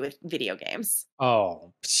nothing to say, do with video games.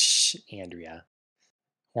 oh, Andrea,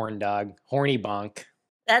 horn dog, horny bonk.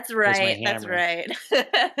 That's Where's my right. That's hammer?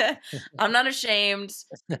 right. I'm not ashamed.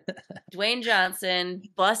 Dwayne Johnson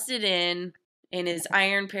busted in his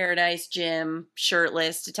Iron Paradise gym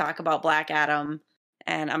shirtless to talk about Black Adam,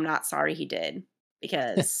 and I'm not sorry he did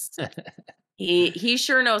because he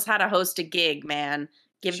sure knows how to host a gig, man.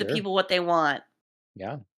 Give the Sure. people what they want.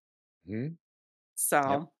 Yeah. Mhm. Yep.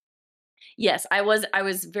 So, yes, I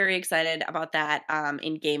was very excited about that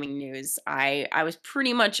in gaming news. I was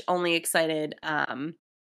pretty much only excited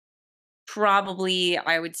probably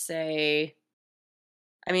I would say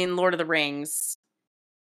I mean Lord of the Rings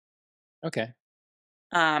Okay.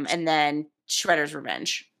 and then Shredder's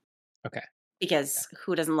Revenge Okay. Yeah. because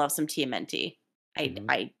who doesn't love some TMNT? Mhm.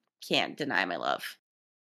 I can't deny my love.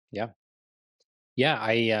 Yeah. Yeah,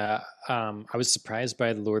 I was surprised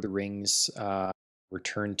by the Lord of the Rings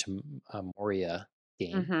Return to Moria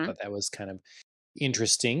game. Mhm. Thought that was kind of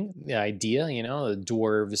interesting. The idea, the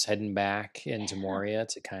dwarves heading back into Yeah. Moria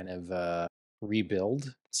to kind of rebuild,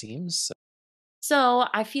 it seems. So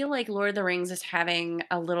I feel like Lord of the Rings is having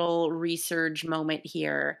a little resurge moment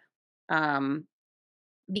here, um,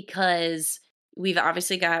 because we've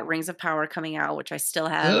obviously got Rings of Power coming out, which I still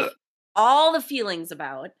have all the feelings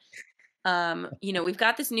about. We've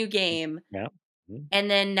got this new game, Yeah. Mhm. and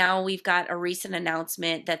then now we've got a recent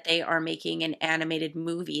announcement that they are making an animated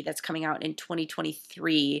movie that's coming out in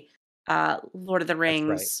 2023. Lord of the That's right.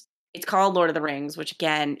 Rings. It's called Lord of the Rings, which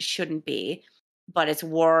again shouldn't be, but it's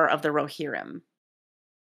War of the Rohirrim.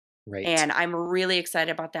 Right. And I'm really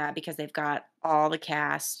excited about that because they've got all the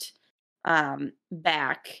cast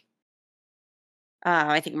back.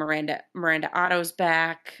 I think Miranda Otto's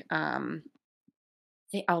back.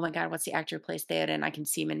 Oh my god, what's the actor who plays Theoden? I can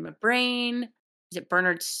see him in my brain. Is it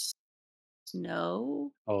Bernard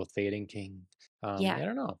Snow? Oh, Theoden King. Yeah. Yeah, I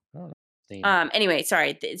don't know. I don't know his name. Anyway,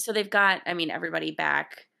 sorry. So they've got, I mean, everybody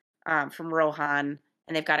back from Rohan,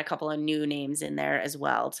 and they've got a couple of new names in there as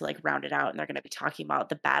well to like round it out. And they're going to be talking about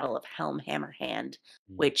the Battle of Helm Hammerhand,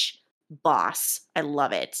 Mm. which boss, I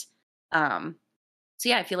love it. Um, so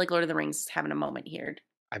yeah, I feel like Lord of the Rings is having a moment here.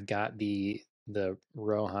 I've got the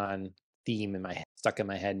Rohan theme in my stuck in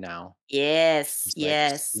my head now. Yes, Just like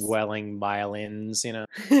yes. swelling violins.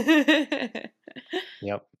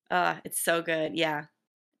 Yep. It's so good. Yeah.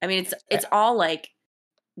 I mean, I it's all like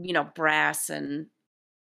brass and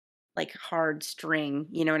like hard string.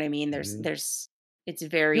 You know what I mean? Mhm. It's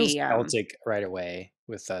Feels very Celtic right away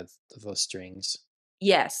with those strings.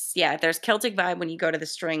 yes, yeah. There's Celtic vibe when you go to the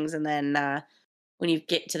strings, and then when you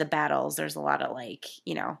get to the battles, there's a lot of like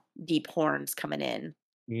deep horns coming in,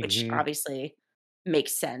 which Mhm. obviously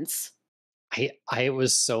makes sense. I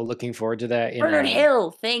was so looking forward to that in Bernard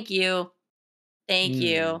Hill, thank you, thank mm,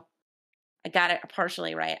 you. I got it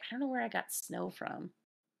partially right. I don't know where I got snow from,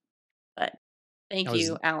 but I thank was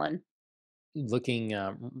you, Alan. looking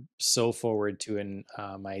so forward to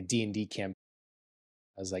my D&D camp.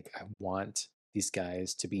 I was like, I want these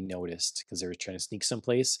guys to be noticed because they were trying to sneak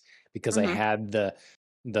someplace because I Hmm. had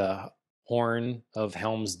the horn of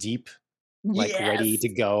Helm's Deep like ready Yes, to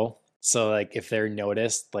go. So like if they're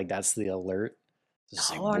noticed, like that's the alert. the Just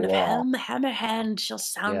like, horn of whoa. Helm Hammerhand shall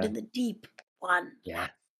sound Yeah. in the deep one Yeah.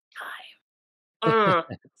 time. Ugh,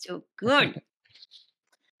 so good.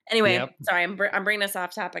 Anyway, Yep. sorry, I'm bringing us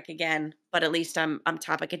off topic again, but at least I'm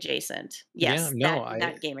topic adjacent. Yeah. Yes, No,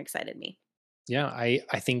 that game excited me. I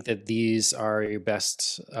think that these are your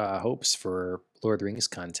best hopes for Lord of the Rings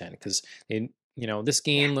content because this Yeah.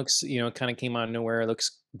 game looks kind of came out of nowhere. It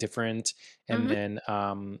looks different, and Mhm.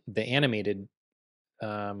 then the animated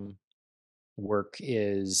um, work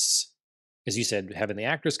is, as you said, having the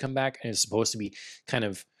actors come back and it's supposed to be kind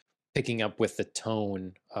of picking up with the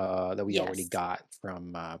tone that we already Yes. got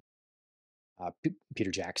from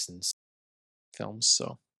Peter Jackson's films.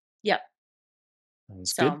 So Yep. that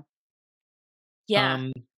was good. So, yeah.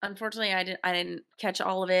 Um, Unfortunately, I didn't catch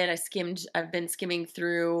all of it. I've been skimming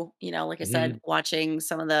through, like I said, mhm. watching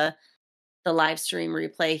some of the live stream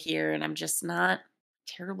replay here, and I'm just not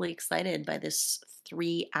terribly excited by this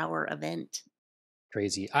 3-hour event.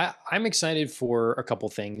 Crazy. I'm excited for a couple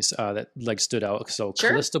things that like stood out. So Sure.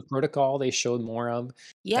 Callisto Protocol they showed more of.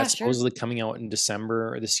 Yeah, That's sure. supposedly coming out in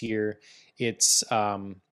December this year. It's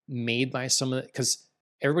made by some of because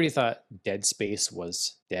everybody thought Dead Space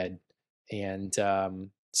was dead, and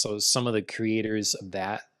so some of the creators of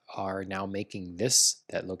that are now making this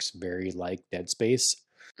that looks very like Dead Space,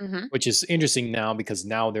 Mhm. which is interesting now because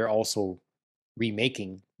now they're also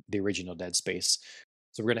remaking the original Dead Space.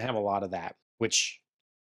 So we're gonna have a lot of that, which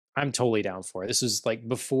I'm totally down for. This is like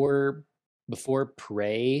before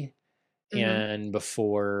Prey Mhm. and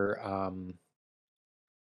before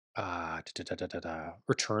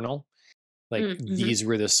Returnal. Like Mhm. these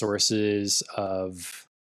were the sources of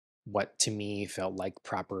what to me felt like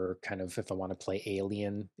proper kind of if I want to play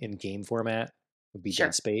Alien in game format would be Dead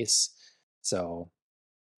Sure. Space. So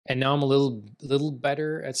and now I'm a little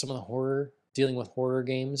better at some of the horror dealing with horror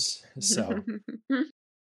games. So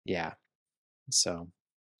yeah. So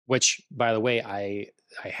which by the way, I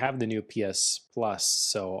have the new PS Plus,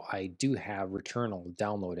 so I do have Returnal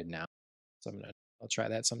downloaded now. So I'll try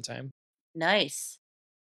that sometime. Nice.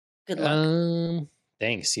 Good luck. Um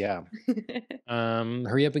thanks, yeah.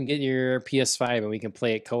 Hurry up and get your PS5 and we can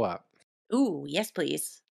play it co-op. Ooh, yes,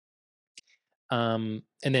 please. And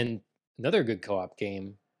then another good co-op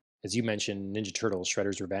game, as you mentioned, Ninja Turtles: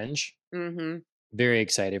 Shredder's Revenge. Mhm. Very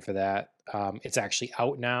excited for that. It's actually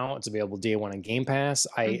out now. It's available day one on Game Pass.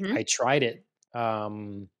 Mhm. I tried it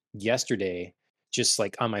yesterday, just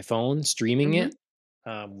like on my phone, streaming Mhm.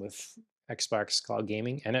 it with Xbox Cloud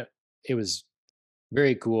Gaming, and it was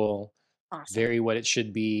very cool, Awesome. very what it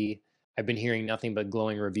should be. I've been hearing nothing but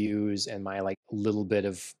glowing reviews, and my like little bit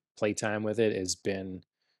of playtime with it has been,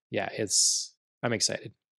 yeah, it's. I'm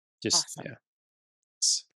excited. Just Awesome. yeah,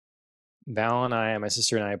 it's, Val and I, my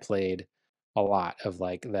sister and I played a lot of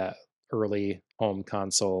like that early home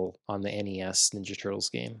console on the NES Ninja Turtles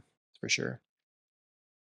game for sure.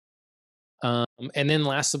 Um, and then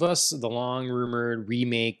Last of Us, the long rumored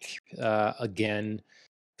remake, again,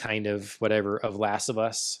 kind of whatever of Last of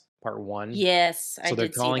Us Part One. Yes, I So they're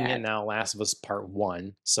did see calling it that. now Last of Us Part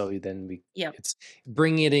One. So then Yep. it's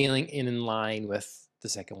bringing it in line with the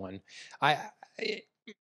second one. I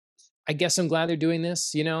I guess I'm glad they're doing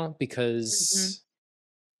this, Mhm. because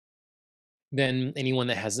then anyone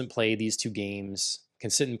that hasn't played these two games can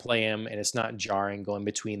sit and play them, and it's not jarring going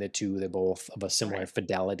between the two. They're both of a similar Right.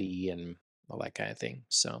 fidelity and all that kind of thing.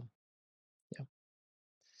 So yeah,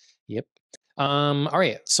 yep. All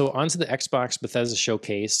right, so on to the Xbox Bethesda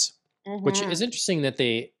showcase, which is Mhm. interesting that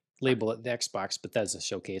they label it the Xbox Bethesda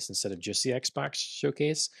showcase instead of just the Xbox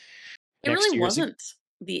showcase. It Next really year's, wasn't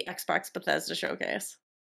the Xbox Bethesda showcase.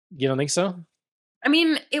 you don't think so? I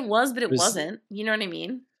mean, it was, but It it was wasn't. You know what I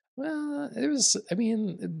mean? well, it was. I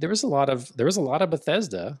mean, there was a lot of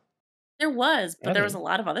Bethesda. There was, but I there was a think.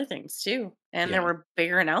 lot of other things too, and there Yeah. were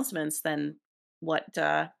bigger announcements than what,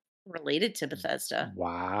 related to Bethesda.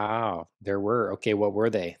 Wow, there were. Okay, what were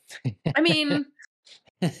they? I mean,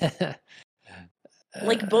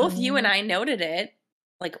 like, both you and Uh, I noted it,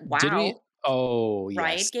 like, did we? wow, Oh,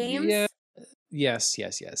 Riot yes. Yeah. Games? Yes,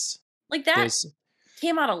 yes, yes. Like, that Those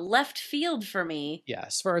came out of left field for me. yeah,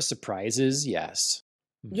 as far as surprises, yes.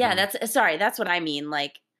 Yeah, Mhm. that's sorry, that's what I mean,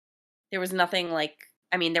 like, there was nothing, like,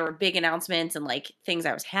 I mean, there were big announcements and, like, things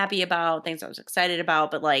I was happy about, things I was excited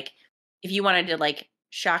about, but, like, if you wanted to, like,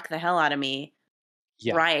 shock the hell out of me,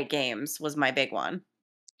 Yeah. Riot Games was my big one.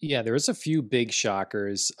 Yeah, there was a few big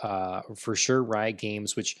shockers, for sure, Riot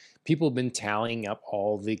Games, which people have been tallying up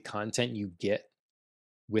all the content you get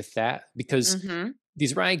with that because Mhm.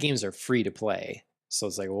 these Riot games are free to play. So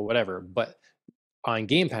it's like, well, whatever. But on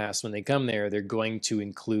Game Pass, when they come there, they're going to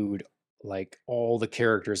include like all the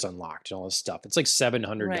characters unlocked and all this stuff. It's like seven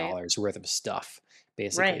hundred Right. dollars worth of stuff, Right.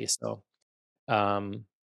 basically. So, um,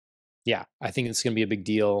 yeah, I think it's going to be a big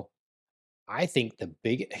deal. I think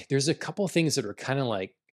there's a couple things that are kind of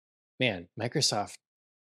like, man, Microsoft,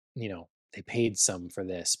 they paid some for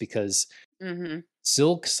this because Mhm.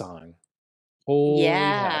 Silk Song, holy hell,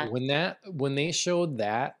 Yeah. when they showed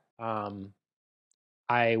that,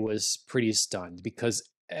 I was pretty stunned because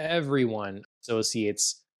everyone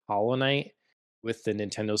associates Hollow Knight with the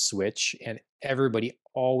Nintendo Switch, and everybody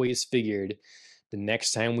always figured the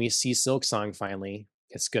next time we see Silk Song finally,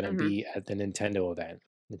 it's going to Mhm. be at the Nintendo event,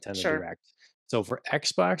 Nintendo Sure. Direct. So for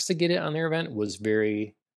Xbox to get it on their event was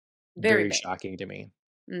very, Very very big. shocking to me.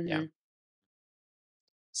 Yeah. Mhm.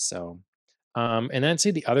 So, and I'd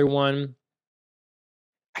say the other one,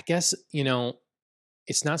 I guess,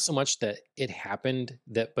 it's not so much that it happened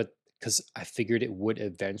but because I figured it would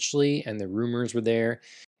eventually and the rumors were there.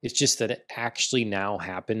 It's just that it actually now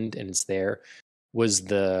happened and it's there. Was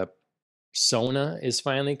the Sona is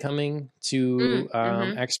finally coming to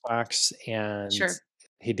Mhm. Xbox and Sure.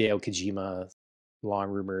 Hideo Kojima long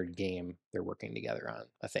rumored game they're working together on,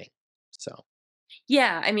 I think. So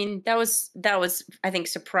Yeah, I mean, that was I think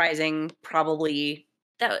surprising, probably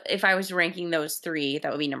that if I was ranking those 3,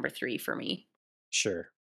 that would be number 3 for me.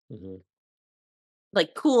 sure. Mhm.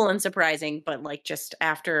 Like, cool and surprising, but, like, just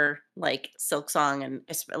after, like, Silk Song and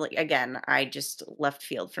like, again, I just left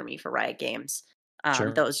field for me for Riot Games.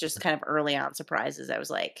 Sure. Those just kind of early on surprises, I was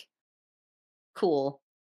like, "Cool."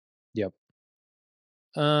 Yep.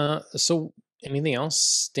 So anything else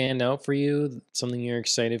stand out for you? Something you're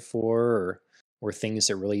excited for, or things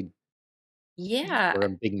that really Yeah, were a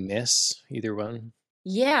big miss? Either one.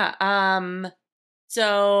 yeah,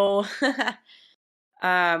 so,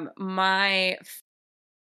 my f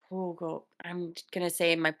go I'm gonna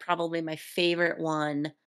say probably my favorite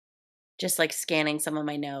one, just, like, scanning some of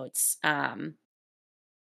my notes,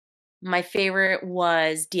 my favorite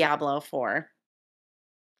was Diablo 4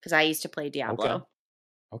 because I used to play Okay. Diablo.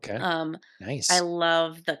 Okay. Um, I Nice.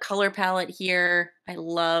 love the color palette here. I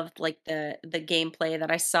loved like the gameplay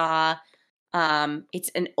that I saw. It's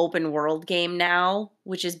an open world game now,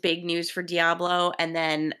 which is big news for Diablo. And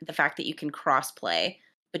then the fact that you can cross play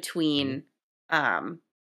Mhm. between um,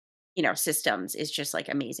 systems is just like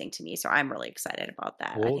amazing to me. So I'm really excited about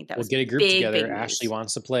that. I think that We'll was get a group big, together. big Ashley news.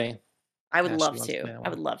 wants to play. I would Ashley love wants to to. play that I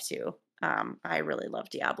would one. love to. I really love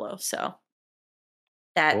Diablo. So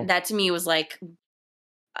that Cool. that to me was like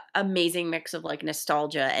amazing mix of like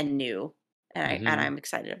nostalgia and new, and Mhm. I'm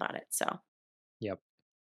excited about it. So Yep.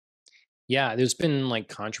 Yeah, there's been like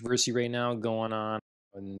controversy right now going on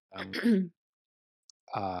on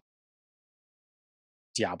uh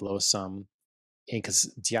Diablo some, because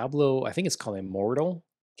Diablo, I think it's called Immortal,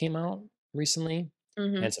 came out recently, and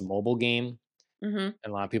Mhm, it's a mobile game, mhm.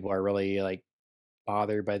 and a lot of people are really like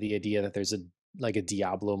bothered by the idea that there's a like a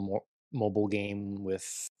Diablo mobile game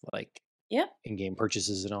with like Yep, in-game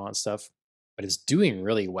purchases and all that stuff, but it's doing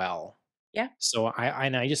really well. yeah, So I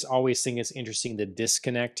just always think it's interesting the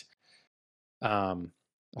disconnect.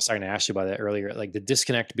 I was talking to Ashley about that earlier, like the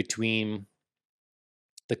disconnect between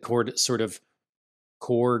the sort of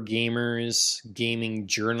core gamers, gaming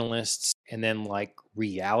journalists, and then like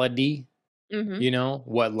reality, mhm.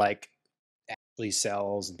 what like actually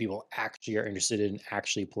sells and people actually are interested in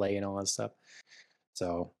actually play and all that stuff.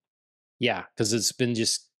 So yeah, because it's been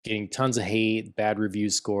just getting tons of hate, bad review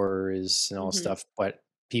scores, and all this Mhm. stuff, but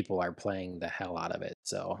people are playing the hell out of it.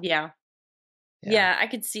 So Yeah. yeah. Yeah, I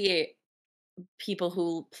could see people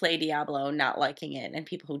who play Diablo not liking it and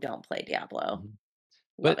people who don't play Diablo Mhm.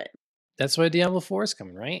 love But it. that's why Diablo 4 is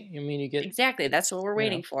coming, right? I mean, you get Exactly, that's it's what we're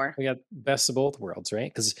waiting for. we got best of both worlds,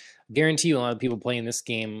 right? Because guarantee you a lot of people playing this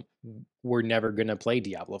game were never gonna play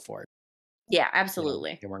Diablo 4. Yeah,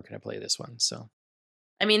 absolutely. They weren't gonna play this one. So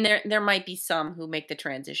I mean, there might be some who make the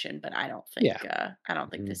transition, but yeah. I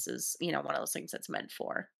don't think Mhm. this is, one of those things that's meant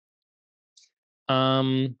for.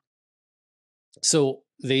 Um so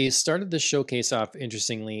they started the showcase off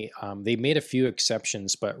interestingly. They made a few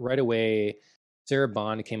exceptions, but right away Sarah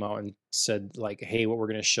Bond came out and said, like, hey, what we're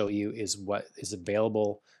gonna show you is what is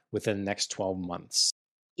available within the next 12 months.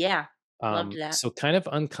 Yeah, loved that. So kind of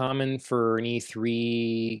uncommon for an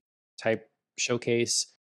E3 type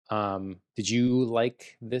showcase. Did you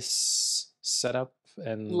like this setup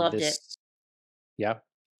and Loved it. this? Yeah.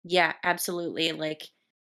 Yeah, absolutely. Like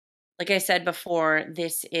I said before,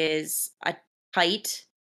 this is a tight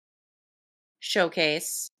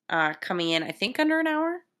showcase, coming in, I think, under an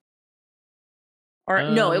hour? Or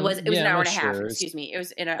no, it was Yeah, an I'm hour not and a half, sure. excuse me. It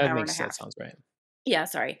was in an hour and a That half. sounds right. Yeah,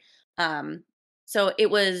 sorry. So it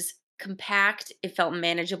was compact, it felt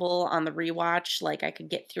manageable on the rewatch, like, I could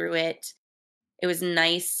get through it. It was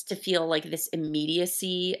nice to feel, like, this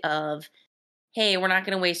immediacy of, "Hey, we're not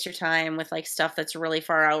gonna waste your time with, like, stuff that's really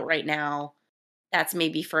far out right now. That's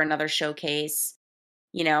maybe for another showcase."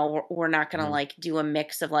 We're not gonna Mhm. like do a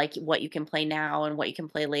mix of like what you can play now and what you can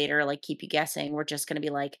play later, like keep you guessing. We're just gonna be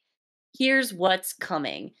like, here's what's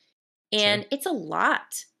coming. Sure. And it's a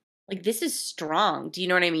lot. Like this is strong. Do you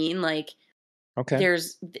know what I mean? Like Okay.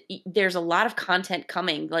 there's a lot of content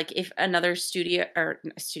coming. Like if another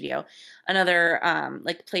another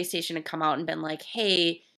like PlayStation had come out and been like,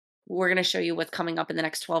 hey, we're gonna show you what's coming up in the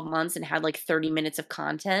next 12 months and had like 30 minutes of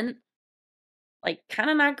content, like,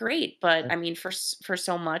 kinda not great, but, Sure. I mean, for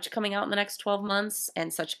so much coming out in the next 12 months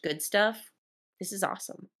and such good stuff, this is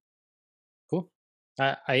awesome. Cool.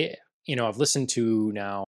 I've listened to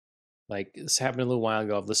now, like this happened a little while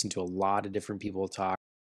ago. I've listened to a lot of different people talk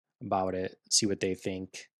about it, see what they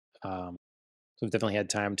think. Um, so I've definitely had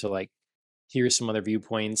time to like hear some other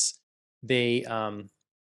viewpoints. They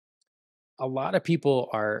A lot of people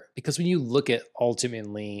are, because when you look at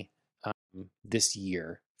ultimately this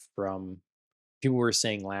year, from people were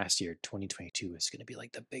saying last year 2022 is going to be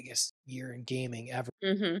like the biggest year in gaming ever,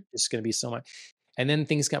 Mhm. it's going to be so much, and then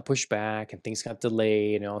things got pushed back and things got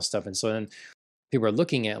delayed and all this stuff, and so then people are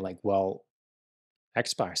looking at like, well,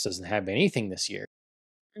 Xbox doesn't have anything this year.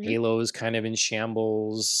 Mhm. Halo's kind of in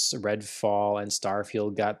shambles. Redfall and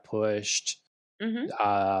Starfield got pushed.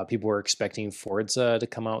 Mhm. People were expecting Forza to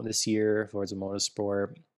come out this year, Forza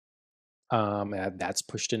Motorsport. That's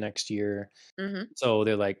pushed to next year. Mhm. So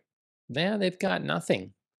they're like, yeah, they've got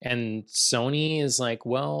nothing. And Sony is like,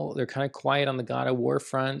 well, they're kind of quiet on the God of War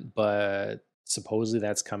front, but supposedly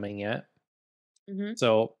that's coming yet. Mhm.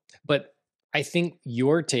 So, but I think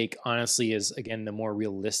your take, honestly, is again the more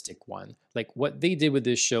realistic one. Like what they did with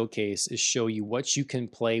this showcase is show you what you can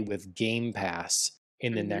play with Game Pass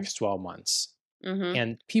in the Mhm. next 12 months. Mhm.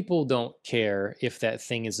 And people don't care if that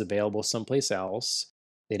thing is available someplace else.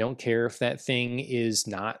 They don't care if that thing is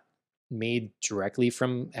not made directly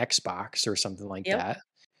from Xbox or something like Yep. that.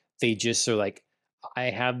 They just are like, I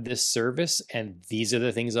have this service and these are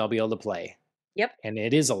the things I'll be able to play. Yep. And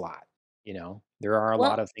it is a lot, there are a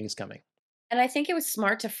lot Well, of things coming. and I think it was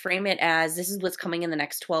smart to frame it as this is what's coming in the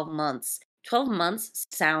next 12 months. 12 months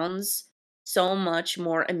sounds so much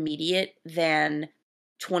more immediate than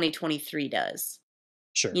 2023 does.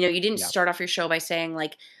 Sure. You didn't Yeah. start off your show by saying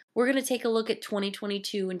like we're going to take a look at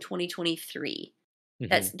 2022 and 2023. Hmm.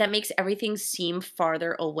 That makes everything seem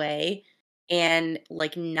farther away and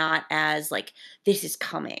like not as like this is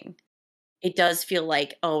coming. It does feel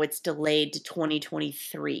like, oh, it's delayed to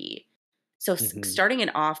 2023. So Hmm. starting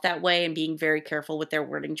it off that way and being very careful with their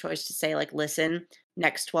wording choice to say like, listen,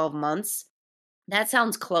 next 12 months, that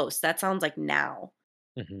sounds close. That sounds like now.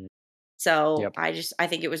 Hmm. So Yep. I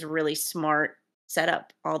think it was really smart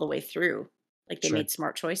setup all the way through. Like they Sure. made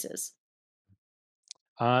smart choices.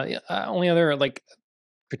 Yeah, only other like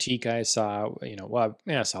critique I saw, well,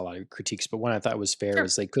 yeah, I saw a lot of critiques, but one I thought was fair Sure.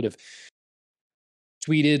 is they could have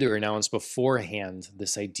tweeted or announced beforehand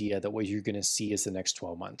this idea that what you're going to see is the next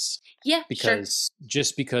 12 months. Yeah, sure.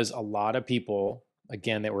 Because a lot of people,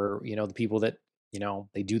 again, that were, the people that,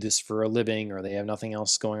 they do this for a living or they have nothing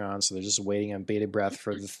else going on. So they're just waiting on bated breath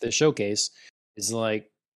for the showcase is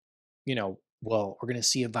like, well, we're going to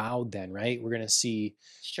see Avowed then, right? We're going to see,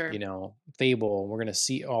 Sure. Fable. We're going to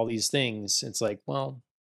see all these things. It's like, well,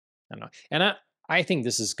 I don't know. And I think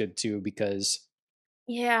this is good too because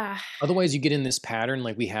Yeah. otherwise, you get in this pattern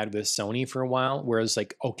like we had with Sony for a while, where it's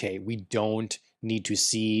like, okay, we don't need to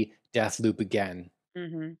see Deathloop again.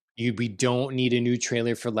 Mhm. We don't need a new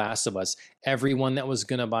trailer for Last of Us. Everyone that was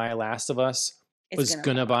gonna buy Last of Us It's was gonna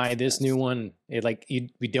buy gonna buy Last of this new Us. one.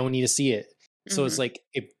 We don't need to see it. So it's Mhm. like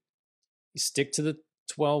if you stick to the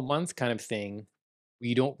 12-month kind of thing,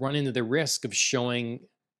 you don't run into the risk of showing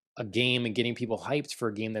a game and getting people hyped for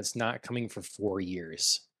a game that's not coming for 4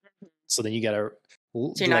 years. So then you gotta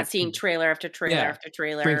So you're not like seeing trailer after trailer yeah, after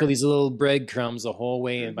sprinkle trailer. these little breadcrumbs the whole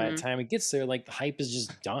way, and by the Mhm. time it gets there, like, the hype is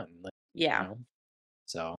just done, like, you Yeah. know?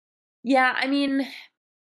 So Yeah, I mean,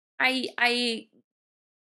 I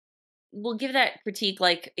will give that critique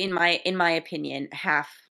like in my opinion half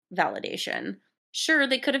validation. Sure,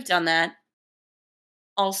 they could have done that.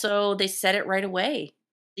 Also, they said it right away.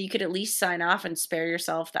 You could at least sign off and spare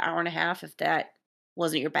yourself the hour and a half if that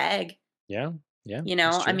wasn't your bag. yeah, yeah,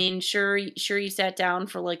 that's I true. mean, sure you sat down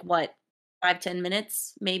for like what, 5-10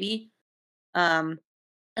 minutes maybe.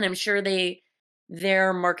 And I'm sure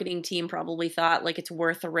their marketing team probably thought like it's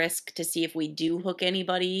worth a risk to see if we do hook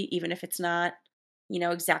anybody, even if it's not,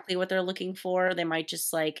 exactly what they're looking for. They might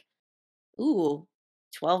just like, ooh,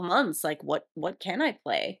 12 months, like what can I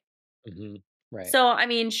play? Mhm. Right. So I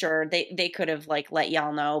mean, sure, they could have like let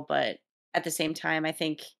y'all know, but at the same time, I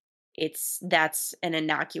think that's an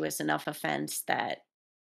innocuous enough offense that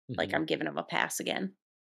like Mhm. I'm giving them a pass again.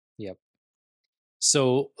 Yep.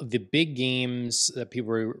 So, the big games that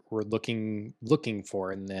people were looking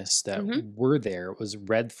for in this that Hmm. were there was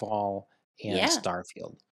Redfall and Yeah.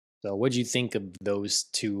 Starfield. So, what'd you think of those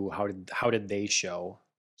 2? How did they show?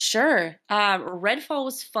 Sure. Redfall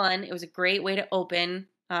was fun. It was a great way to open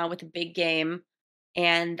with a big game,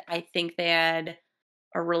 and I think they had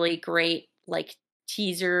a really great like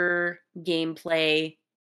teaser gameplay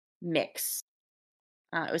mix.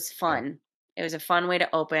 It was Okay. fun. It was a fun way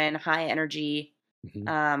to open, high energy. Mhm.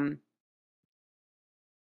 Um,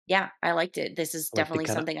 yeah, I liked it. This is Like the definitely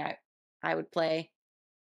kinda something I would play.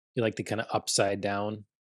 you like the kinda upside down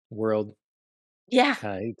world? Yeah,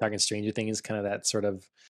 Kinda talking Stranger Things, kinda that sort of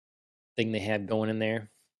thing they had going in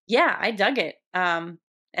there? yeah, I dug it. And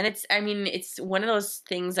I mean, it's one of those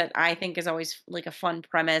things that I think is always like a fun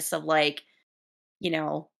premise of like, you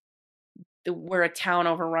know, we're a town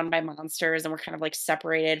overrun by monsters and we're kind of like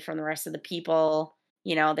separated from the rest of the people.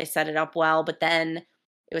 They set it up well, but then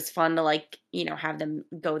it was fun to like, have them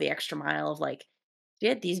go the extra mile of like,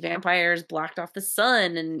 yeah, these vampires blocked off the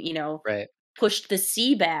sun and, Right. pushed the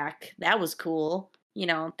sea back. That was cool.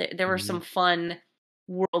 There were Mhm. some fun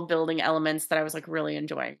world building elements that I was like really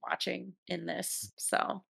enjoying watching in this.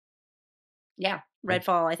 So yeah, Cool.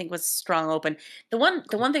 Redfall I think was strong open. The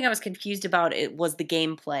one thing I was confused about it was the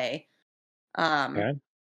gameplay. Um, Okay.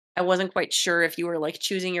 I wasn't quite sure if you were like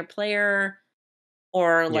choosing your player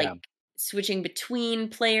or Yeah. like switching between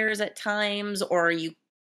players at times, or you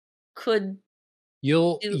could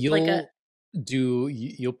You'll do like a you'll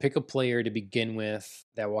you'll pick a player to begin with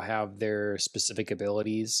that will have their specific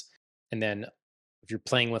abilities, and then if you're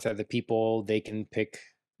playing with other people, they can pick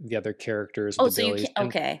the other characters with oh, so you abilities, can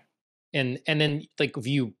okay. and then like if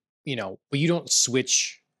but you don't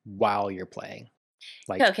switch while you're playing.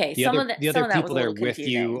 Like Okay, the some other of that was people a that are little with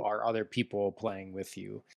you confusing. are other people playing with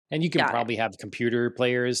you, and you can Got it. probably have computer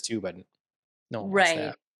players too, but no one wants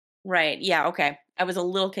that. Right. Right. Yeah, okay. I was a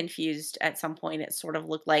little confused at some point. It sort of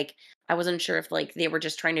looked like I wasn't sure if like they were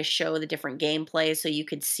just trying to show the different gameplay so you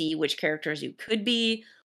could see which characters you could be,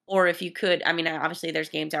 or if you could, I mean, obviously there's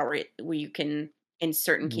games out where you can in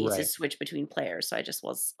certain Right. cases switch between players, so I just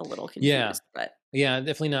was a little Yeah. confused, but Yeah,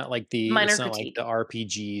 definitely not like minor it's not like the critique.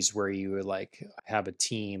 RPGs where you would like have a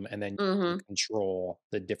team and then you Mhm. control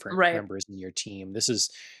the different Right. members in your team. This is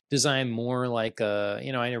designed more like I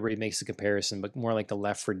know everybody makes a comparison, but more like the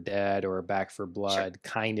Left for Dead or Back for Sure. Blood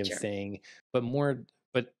kind of Sure. thing,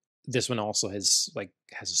 but this one also has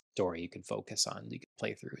a story you can focus on, you can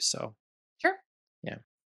play through. So, Sure. yeah.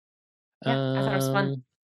 Yeah, I thought it was fun. Um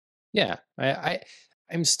yeah,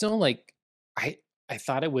 I'm still like I I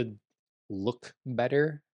thought it would look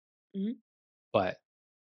better, Mhm. but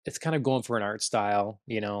it's kind of going for an art style,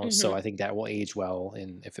 so Mhm. I think that will age well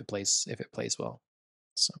and if it plays well.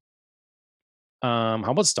 So,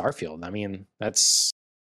 how about Starfield? I mean, that's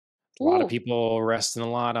a lot of Ooh, people resting a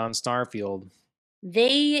lot on Starfield.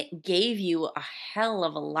 they gave you a hell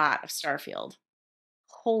of a lot of Starfield.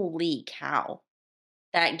 Holy cow.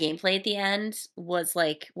 That gameplay at the end was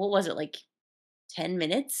like, what was it, like 10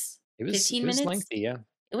 minutes? It 15 was minutes? lengthy, yeah.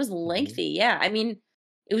 It was Mhm. lengthy, yeah. I mean,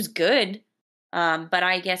 it was good. But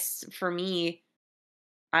I guess for me,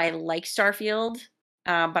 I like Starfield,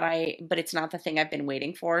 but it's not the thing I've been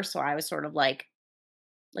waiting for. So I was sort of like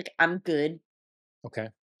I'm good Okay.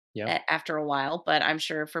 Yeah. after a while. But I'm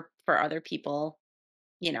sure for other people,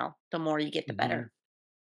 the more you get, the Mhm. better.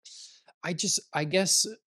 I guess,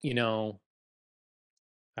 you know,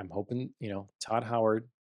 I'm hoping, Todd Howard,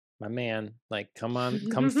 my man, like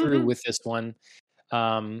come through with this one.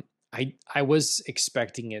 Um, I was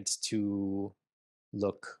expecting it to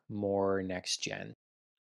look more next gen.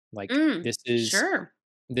 Like Sure.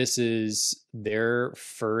 this is their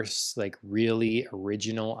first like really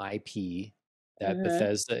original IP that Hmm.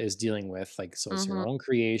 Bethesda is dealing with. Like so it's their Hmm. own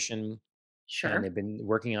creation and Sure. they've been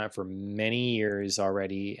working on it for many years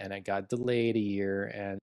already and it got delayed a year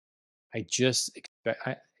and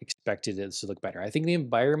I expected it to look better. I think the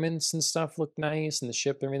environments and stuff look nice and the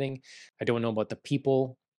ship and everything. I don't know about the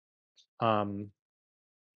people. Um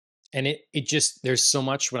and it just there's so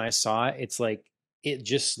much when I saw it, it's like it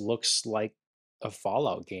just looks like a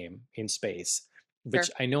Fallout game in space, which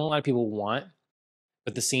Sure. I know a lot of people want,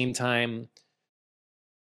 but at the same time,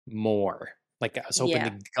 more. Like I was hoping Yeah.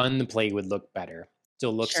 the gunplay would look better.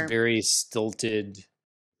 Still looks Sure. very stilted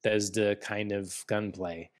Bethesda kind of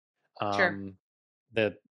gunplay. Sure. Um,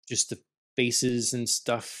 the just the faces and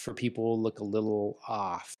stuff for people look a little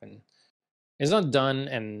off, and it's not done.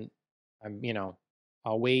 And I'm,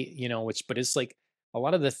 I'll wait. Which, but it's like a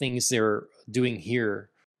lot of the things they're doing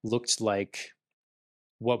here looked like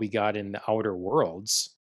what we got in the Outer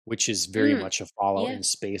Worlds, which is very Mm. much a Fallout Yeah. in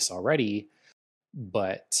space already,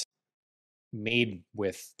 but made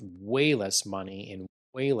with way less money and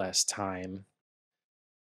way less time.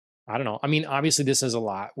 I don't know. I mean, obviously, this is a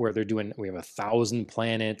lot where we have 1,000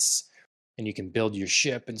 planets and you can build your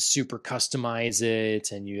ship and super customize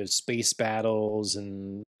it and you have space battles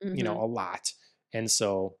and, Hmm. a lot. And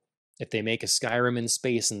so if they make a Skyrim in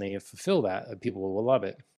space and they fulfill that, people will love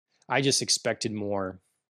it. I just expected more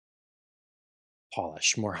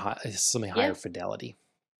polish, more high, something higher Yeah. fidelity.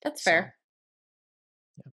 That's So, fair.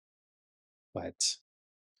 but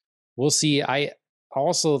we'll see. I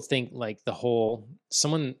also think like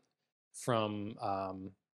someone from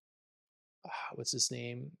what's his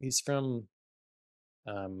name? He's from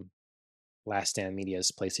um Last Stand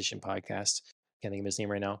Media's PlayStation podcast. Can't think of his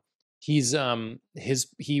name right now. He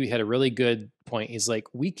had a really good point. He's like,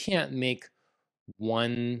 we can't make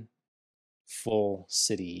one full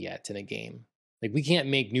city yet in a game. Like we can't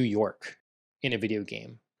make New York in a video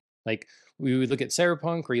game. Like we would look at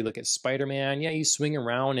Cyberpunk or you look at Spider-Man. Yeah, you swing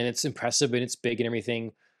around and it's impressive and it's big and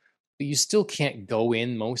everything, but you still can't go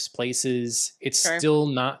in most places. It's Sure. still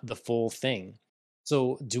not the full thing.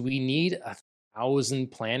 So, do we need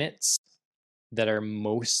 1,000 planets that are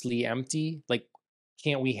mostly empty? Like,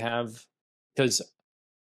 can't we have? Because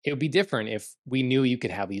it would be different if we knew you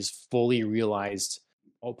could have these fully realized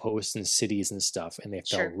outposts and cities and stuff, and they felt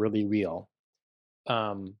Sure. really real.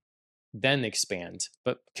 Um, then expand.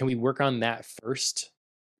 But can we work on that first?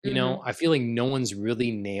 Mhm. I feel like no one's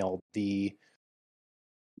really nailed the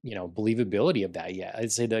believability of that yet.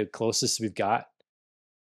 I'd say the closest we've got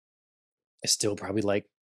is still probably like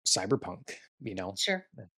Cyberpunk. You know, Sure.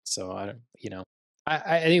 so I don't.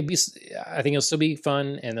 I think I think it'll still be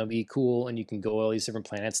fun and it'll be cool, and you can go all these different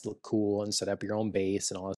planets, look cool, and set up your own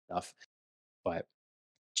base and all that stuff. But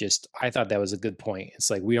just I thought that was a good point. It's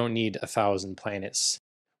like we don't need 1,000 planets.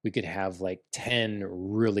 We could have like 10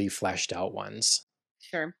 really fleshed out ones.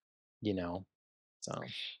 Sure. You know, so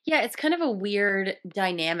Yeah, it's kind of a weird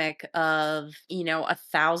dynamic of,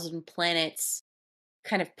 1,000 planets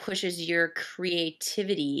kind of pushes your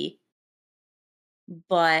creativity,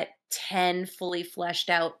 but 10 fully fleshed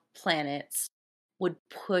out planets would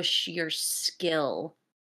push your skill,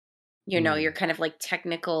 your mm. kind of like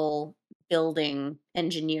technical building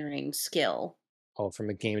engineering skill. Oh, from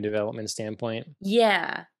a game development standpoint.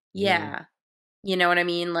 Yeah. Mm, Yeah. You know what I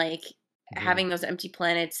mean? Like mhm. having those empty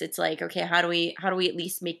planets, it's like, okay, how do we at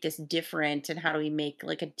least make this different, and how do we make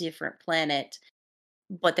like a different planet,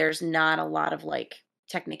 but there's not a lot of like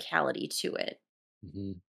technicality to it.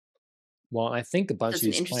 Mhm. Well, I think a So bunch of it's an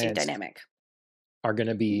these interesting planets dynamic. are going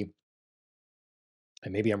to be,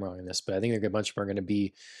 and maybe I'm wrong in this, but I think a bunch of them are going to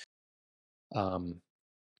be um,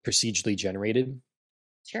 procedurally generated,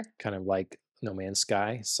 Sure. kind of like No Man's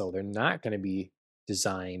Sky. So they're not going to be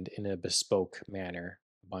designed in a bespoke manner.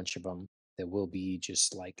 A bunch of them that will be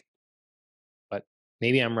just like, but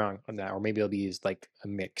maybe I'm wrong on that, or maybe it'll be like a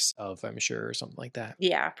mix of, I'm sure, or something like that.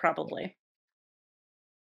 Yeah, probably.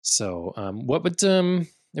 So, what would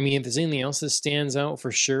I mean, if there's anything else that stands out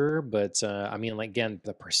for sure, but I mean, like again,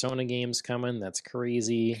 the Persona games coming, that's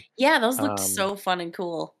crazy. Yeah, those looked Um, so fun and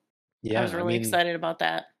cool. I was yeah, I really mean, excited about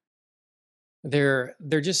that. they're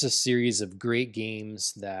just a series of great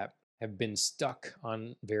games that have been stuck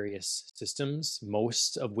on various systems,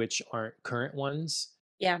 most of which aren't current ones.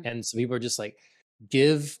 Yeah. And so people are just like,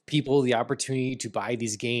 give people the opportunity to buy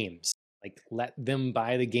these games. Like, let them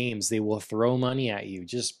buy the games. They will throw money at you.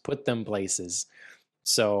 Just put them places.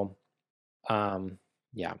 So, um,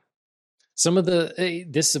 yeah, some of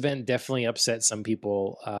this event definitely upset some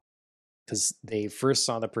people because they first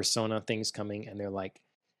saw the Persona things coming and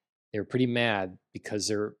they're pretty mad because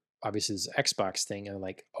they're obviously this Xbox thing and they're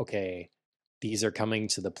like, okay, these are coming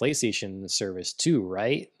to the PlayStation service too,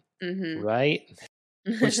 right? Mhm. Right?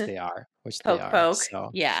 Which they Poke are. poke. So,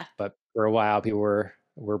 Yeah. but for a while, people were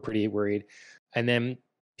pretty worried, and then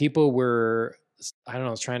people were, I don't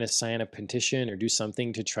know, trying to sign a petition or do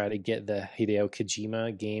something to try to get the Hideo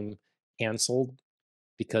Kojima game canceled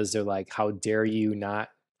because they're like, how dare you not?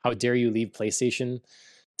 How dare you leave PlayStation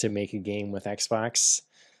to make a game with Xbox?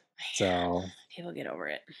 So, People get over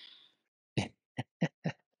it.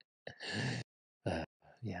 uh,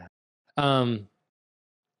 yeah. Um.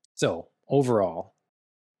 So overall,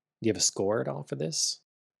 do you have a score at all for this?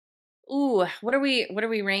 Ooh, what are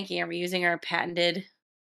we ranking? Are we using our patented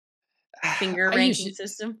finger I ranking usually,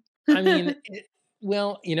 system? I mean,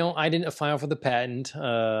 well, I didn't file for the patent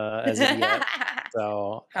as of yet.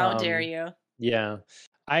 So, How dare you? yeah,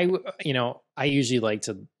 I usually like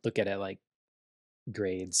to look at it like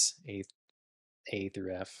grades, A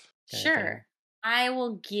through F kind of Sure. thing. I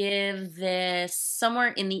will give this somewhere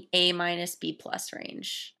in the A minus B plus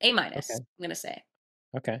range. A minus, Okay. I'm gonna say.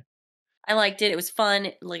 Okay. I liked it. It was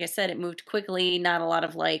fun. Like I said, it moved quickly, not a lot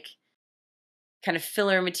of like kind of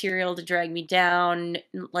filler material to drag me down,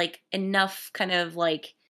 like enough kind of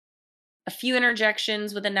like a few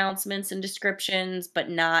interjections with announcements and descriptions, but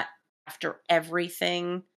not after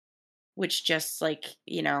everything, which just like,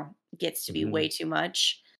 gets to be Hmm. way too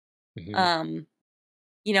much. Hmm. Um,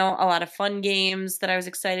 a lot of fun games that I was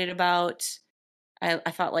excited about.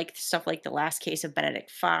 I thought like stuff like The Last Case of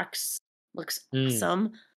Benedict Fox looks Mm,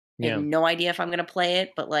 awesome. I have yeah. no idea if I'm gonna play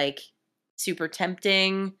it, but like super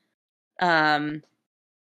tempting. Um,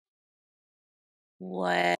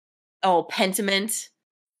 what? Oh, Pentiment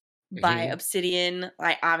by Hmm. Obsidian.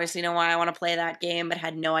 I obviously know why I want to play that game, but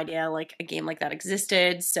had no idea like a game like that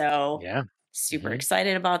existed. So Yeah. super Hmm.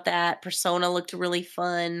 excited about that. Persona looked really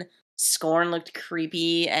fun. Scorn looked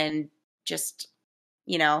creepy and just,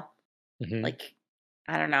 you know, Hmm. like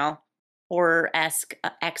I don't know, horror-esque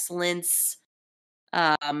excellence.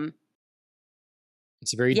 Um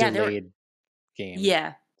It's a very yeah, there were delayed game.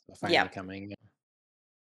 yeah. So Yeah. finally coming.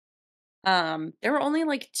 There were only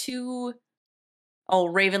like two Oh,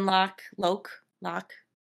 Ravenlock, Lock,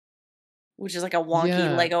 which is like a wonky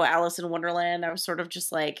Yeah. Lego Alice in Wonderland. I was sort of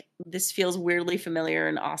just like, this feels weirdly familiar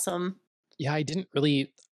and awesome. Yeah, I didn't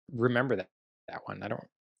really remember that one. I don't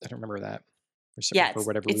remember that Yeah, for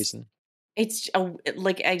whatever reason. it's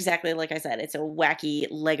like exactly like I said, it's a wacky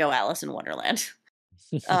Lego Alice in Wonderland.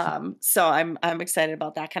 So I'm excited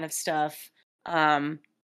about that kind of stuff. Um,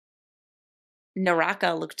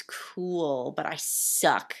 Naraka looked cool, but I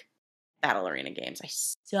suck battle arena games. I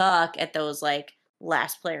suck at those like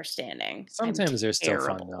last player standing. I'm Sometimes they're still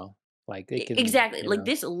fun terrible. though. Like they can, Exactly. Like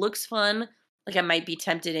this looks fun. Like I might be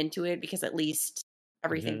tempted into it because at least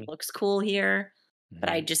everything mhm, looks cool here. But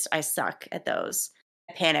mhm. I suck at those.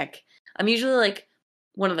 I panic. I'm usually like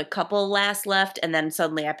one of the couple last left, and then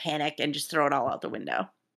suddenly I panic and just throw it all out the window.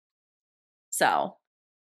 So,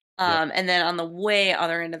 Yep. and then on the way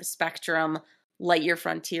other end of the spectrum, Lightyear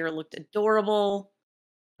Frontier looked adorable.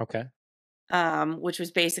 Okay. Which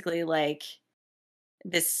was basically like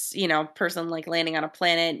this, person like landing on a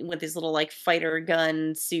planet with his little like fighter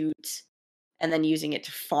gun suit and then using it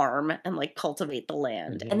to farm and like cultivate the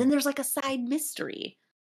land. And Mhm. then there's like a side mystery.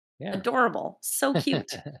 Yeah. Adorable. So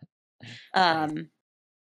cute. Nice. Um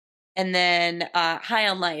and then High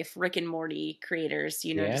on Life, Rick and Morty creators,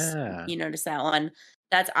 Yeah. you notice that one.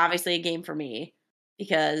 That's obviously a game for me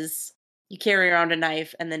because you carry around a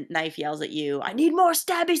knife and the knife yells at you, I need more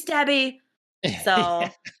stabby stabby. So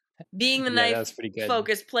being the Yeah, that was knife pretty good.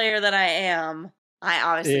 focused player that I am, I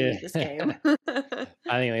obviously Yeah. need this game.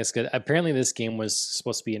 I think that's good. Apparently, this game was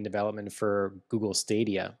supposed to be in development for Google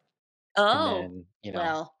Stadia, and Oh, then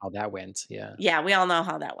well, how that went. Yeah. yeah, we all know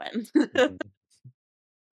how that went. Mhm.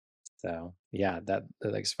 So yeah, that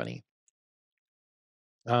looks funny.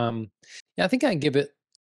 Um, yeah, I think I'd give it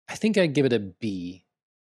a B.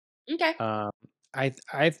 Okay. Um,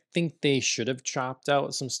 I think they should have chopped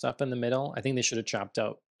out some stuff in the middle. I think they should have chopped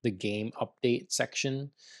out the game update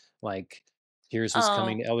section. Like, here's what's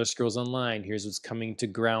coming Oh, to Elder Scrolls Online. Here's what's coming to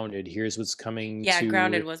Grounded. Here's what's coming yeah,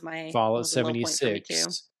 Grounded to Fallout was a low point for me too.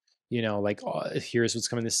 76. Like, here's what's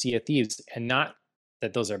coming to Sea of Thieves. And not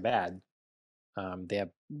that those are bad. They have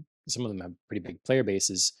some of them have pretty big player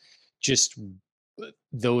bases. Just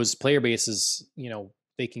those player bases,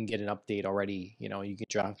 they can get an update already. You can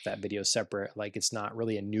drop that video separate. Like it's not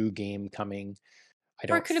really a new game coming. I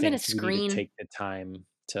Or it don't could have been a think we need to screen. take the time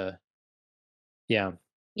to, yeah.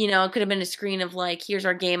 It could have been a screen of like, here's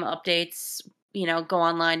our game updates, go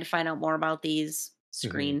online to find out more about these Hmm.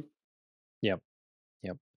 screen. Yep.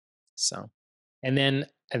 Yep. So, and then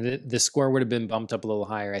the score would have been bumped up a little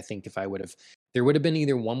higher. I think if I would have, there would have been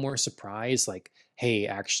either one more surprise, like, hey,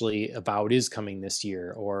 actually, Avowed is coming this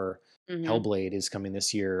year, or Hmm. Hellblade is coming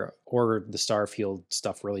this year, or the Starfield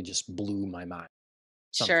stuff really just blew my mind,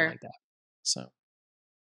 something Sure. like that. So,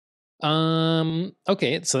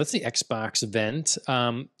 okay, so that's the Xbox event.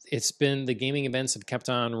 It's been the gaming events have kept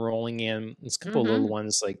on rolling in. There's a couple of little Hmm.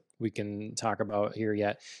 ones like we can talk about here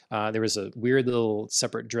yet. There was a weird little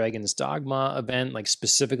separate Dragon's Dogma event, like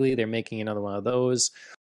specifically they're making another one of those.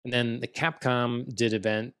 And then the Capcom did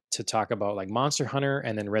event to talk about like Monster Hunter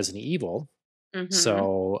and then Resident Evil. Hmm.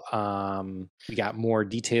 So we got more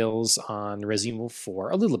details on Resident Evil 4,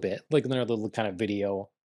 a little bit, like another little kind of video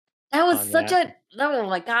That was on such that. a oh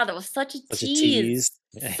my god, that was such a Such a tease.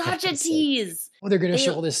 tease. Such a It's like, tease. "Oh, they're gonna They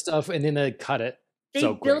show all this stuff," and then they cut it they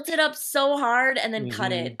so built it quick. up so hard and then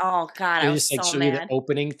cut it. Mhm. Oh god, I They was just, like, so show you the mad.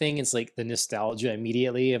 opening thing, it's like the nostalgia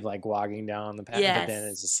immediately of, like, walking down the path, but then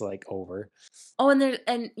it's Yes. just, like, over. Oh,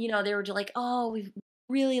 they were just like, "Oh, we've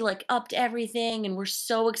really like upped everything and we're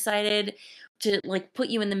so excited to like put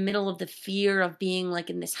you in the middle of the fear of being like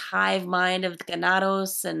in this hive mind of the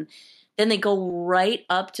Ganados." And then they go right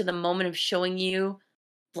up to the moment of showing you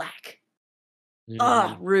black.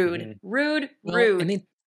 Ah, Mhm, rude. mhm. Rude, Well, and rude.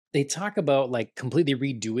 they talk about, like, completely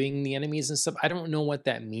redoing the enemies and stuff. I don't know what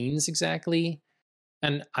that means exactly,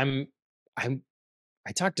 and I'm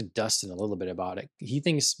I talked to Dustin a little bit about it. He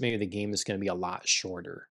thinks maybe the game is gonna be a lot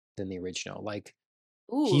shorter than the original. Like,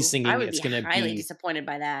 he's Ooh, I thinking would it's be gonna highly be, disappointed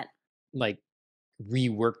by that. like,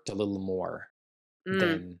 reworked a little more Mm.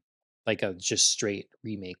 than, like, a just straight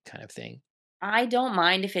remake kind of thing. I don't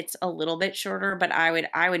mind if it's a little bit shorter, but I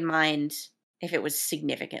would mind if it was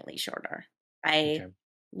significantly shorter. I Okay.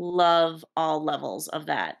 love all levels of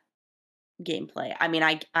that gameplay. I mean,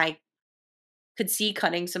 I could see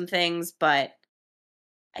cutting some things, but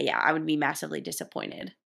yeah, I would be massively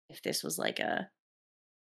disappointed if this was like a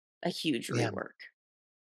huge Yeah. rework.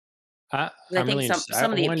 'Cause I I'm think really some interested. I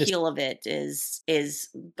some of the wanted to appeal of it is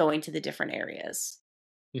going to the different areas.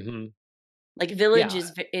 Mhm. Like Village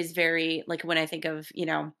Yeah. is very like when I think of,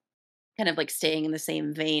 kind of like staying in the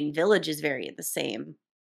same vein, Village is very in the same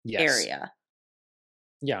Yes. area.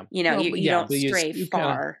 Yeah. You know, Well, you but you yeah, don't but stray you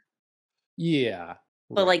kind of far. yeah,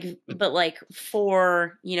 But right. like But but like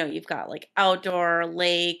for, you've got like outdoor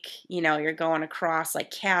lake, you're going across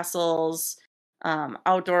like castles,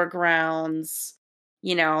 outdoor grounds,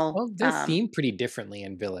 you know, well, they're um themed pretty differently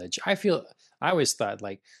in Village. I always thought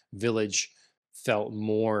like Village felt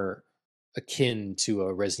more akin to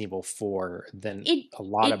a Resident Evil 4 than it a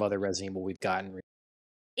lot of it other Resident Evil we've gotten.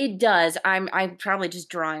 it does. I'm probably just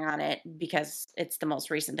drawing on it because it's the most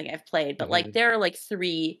recent thing I've played, but like Mhm. there are like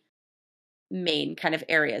three main kind of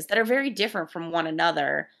areas that are very different from one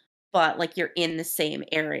another, but like you're in the same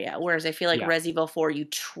area. Whereas I feel like Yeah. Resi Evil 4 you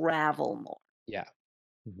travel more. Yeah.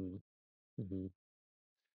 Mhm. Mhm.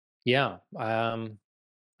 Yeah.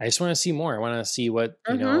 I just want to see more. I want to see what,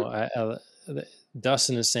 Mhm. the-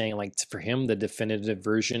 Dustin is saying. Like for him, the definitive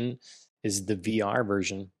version is the VR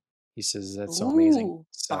version. He says that's so amazing. Ooh,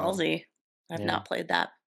 So ballsy. I've yeah, not played that.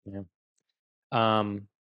 yeah. Um,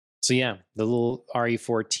 so yeah, the little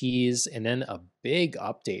RE4 tease, and then a big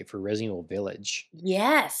update for Resident Evil Village.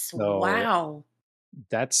 Yes, So wow.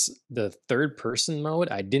 that's the third person mode.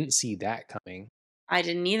 I didn't see that coming. I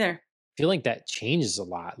didn't either. Feel like that changes a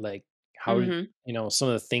lot. Like how, Mhm, some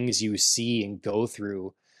of the things you see and go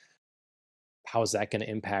through, how is that going to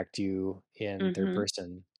impact you in third mhm,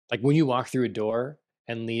 person? Like when you walk through a door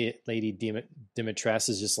and Lady Dimitrescu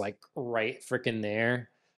is just like right freaking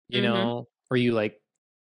there, mhm. or you like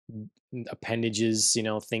appendages,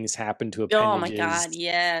 things happen to Oh my god, appendages,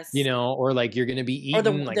 yes. or like you're going to be Or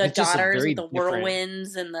eaten. Like the it's just a daughters with very the different,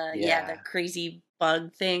 whirlwinds and the yeah. crazy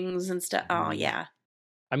bug things and stuff. Oh, Mhm. yeah.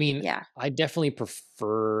 I mean, Yeah, I definitely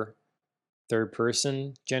prefer third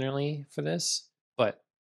person generally for this, but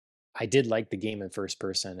I did like the game in first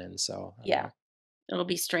person, and so I don't yeah. know. It'll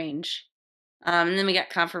be strange. And then we got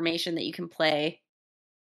confirmation that you can play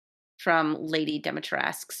from Lady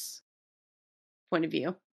Dimitrescu's point of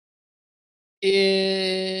view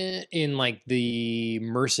In like the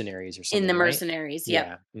mercenaries or in something, the right? Mercenaries.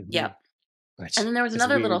 Yep, Yeah, yep. And which then there was is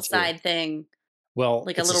another little weird too. side thing, Well,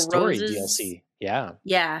 like a it's a little story roses. DLC. Yeah,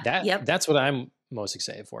 Yeah, yep, that's what I'm most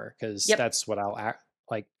excited for because yep. that's what I'll act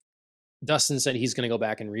like. Dustin said he's going to go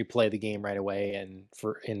back and replay the game right away and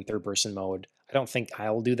for in third person mode. I don't think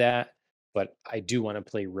I'll do that, but I do want to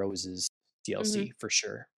play Rose's Mhm. DLC for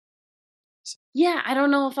sure. So, Yeah, I don't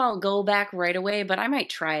know if I'll go back right away, but I might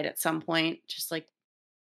try it at some point, just like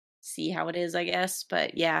see how it is, I guess.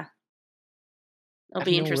 But yeah, it'll I have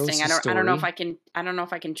be no interesting. Rose's I don't know if story. I don't know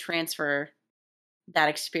if I can transfer that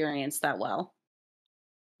experience that well.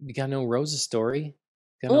 We got no Rose's story.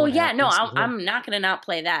 Gotta know Oh what yeah, no, happens. I'm not gonna not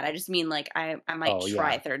play that. I just mean like I might Oh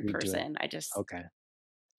try yeah, third redo it. person. I just Okay.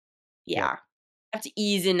 Yep. yeah, I have to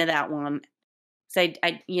ease into that one. 'Cause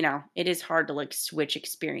it is hard to like switch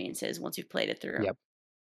experiences once you've played it through. Yep.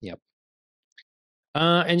 Yep.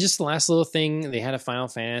 And just the last little thing, they had a Final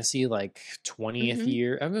Fantasy like 20th Hmm.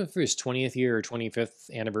 year. I don't know if it was 20th year or 25th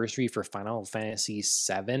anniversary for Final Fantasy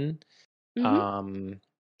 7. Hmm. Um,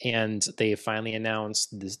 and they finally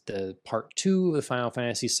announced the part two of the Final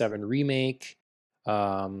Fantasy 7 remake.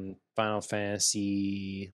 Final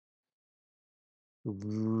Fantasy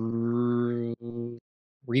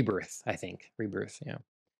Rebirth, I think. Rebirth, yeah.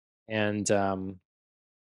 And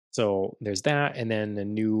so there's that, and then a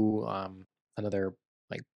new another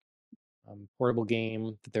like portable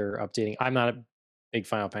game that they're updating. I'm not a big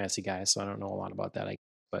Final Fantasy guy, so I don't know a lot about that.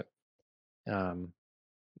 But um,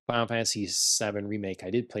 Final Fantasy VII remake, I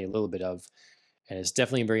did play a little bit of, and it's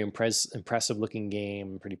definitely a very impressive looking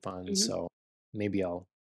game, pretty fun. Hmm. So maybe I'll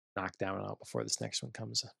knock that one out before this next one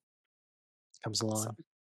comes along. Awesome.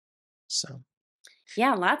 So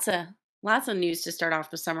Yeah, lots of news to start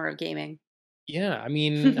off the summer of gaming. yeah, I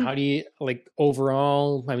mean, how do you like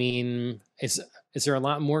overall? I mean, is there a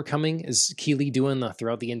lot more coming? Is Keeley doing the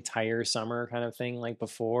throughout the entire summer kind of thing like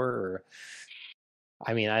before? Or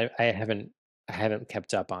I mean, I haven't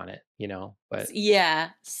kept up on it, but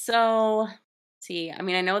Yeah. So, see, I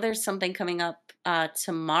mean, I know there's something coming up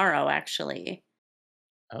tomorrow actually.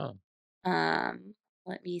 oh,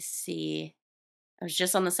 Let me see. I was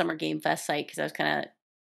just on the Summer Game Fest site because I was kind of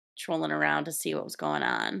trolling around to see what was going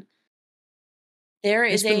on. There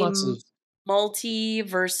there's is been a lots of multi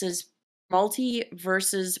versus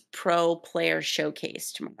pro player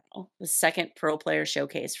showcase tomorrow. The second pro player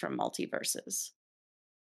showcase from Multiverses.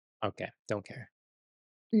 okay, don't care.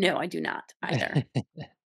 No, I do not either.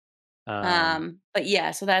 um, But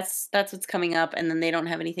yeah, so that's what's coming up, and then they don't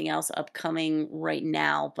have anything else upcoming right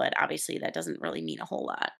now. But obviously, that doesn't really mean a whole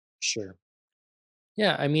lot. sure.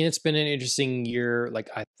 Yeah, I mean, it's been an interesting year. Like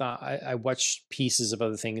I thought, I watched pieces of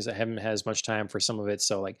other things. I haven't had as much time for some of it.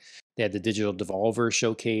 So like they had the Digital Devolver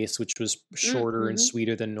showcase, which was shorter and Mm-hmm.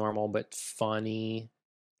 sweeter than normal, but funny,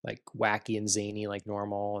 like wacky and zany like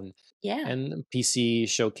normal. Yeah. And the PC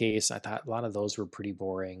showcase, I thought a lot of those were pretty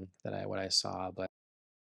boring that I what I saw. But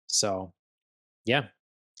so yeah,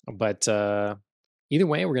 but either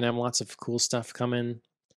way, we're gonna have lots of cool stuff coming.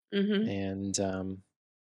 Mm-hmm. And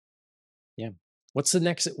yeah. What's the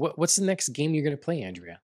next game you're gonna play,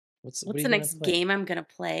 Andrea? What What's are the you gonna next play? game I'm gonna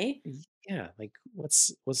play? Yeah, like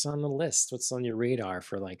what's on the list? What's on your radar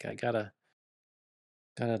for like I gotta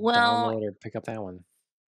Well, download or pick up that one.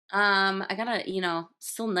 I gotta,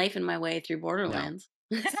 still knifing my way through No, Borderlands.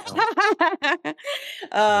 no, I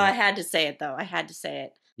no. had to say it though. I had to say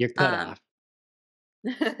it. You're cut Um, off.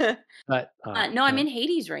 But no, I'm no. in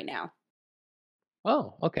Hades right now.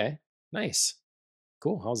 Oh, okay. Nice.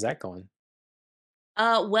 Cool. How's that going?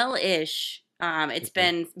 Well-ish. It's Okay.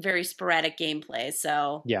 been very sporadic gameplay,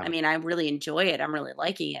 so I Yeah. mean, I really enjoy it. I'm really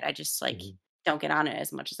liking it. I just like Hmm. don't get on it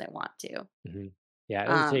as much as I want to. Hmm. Yeah,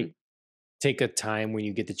 it'll Um, take a time when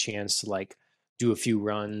you get the chance to like do a few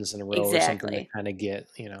runs in a row or something to exactly. kind of get,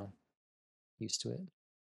 used to it.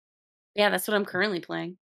 Yeah, that's what I'm currently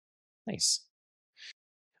playing. Nice.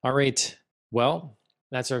 All right. Well,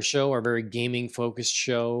 that's our show, our very gaming focused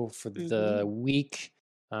show for Hmm. the week.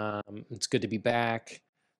 It's good to be back.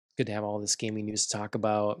 It's good to have all this gaming news to talk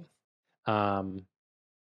about. Um,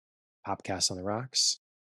 Popcast on the Rocks,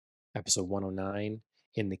 episode 109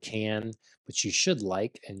 in the can. But you should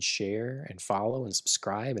like and share and follow and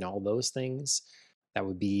subscribe and all those things. That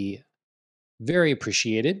would be very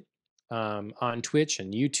appreciated on Twitch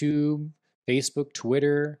and YouTube, Facebook,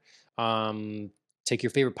 Twitter. Um, take your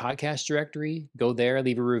favorite podcast directory, go there,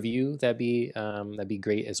 leave a review. That'd be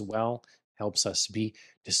great as well. Helps us be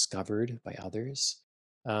discovered by others.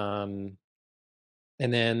 Um,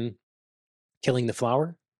 and then Killing the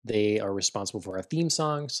Flower. They are responsible for our theme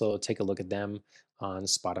song, so take a look at them on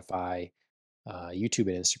Spotify, YouTube,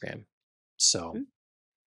 and Instagram. So Mm.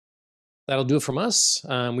 that'll do it from us.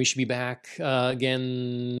 We should be back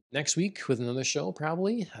again next week with another show,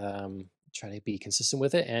 probably. Try to be consistent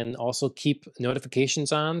with it and also keep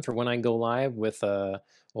notifications on for when I go live with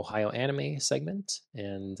Ohio Anime segment.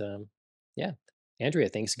 And yeah, Andrea,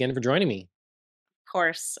 thanks again for joining me. Of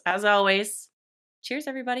course, as always. Cheers,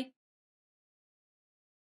 everybody.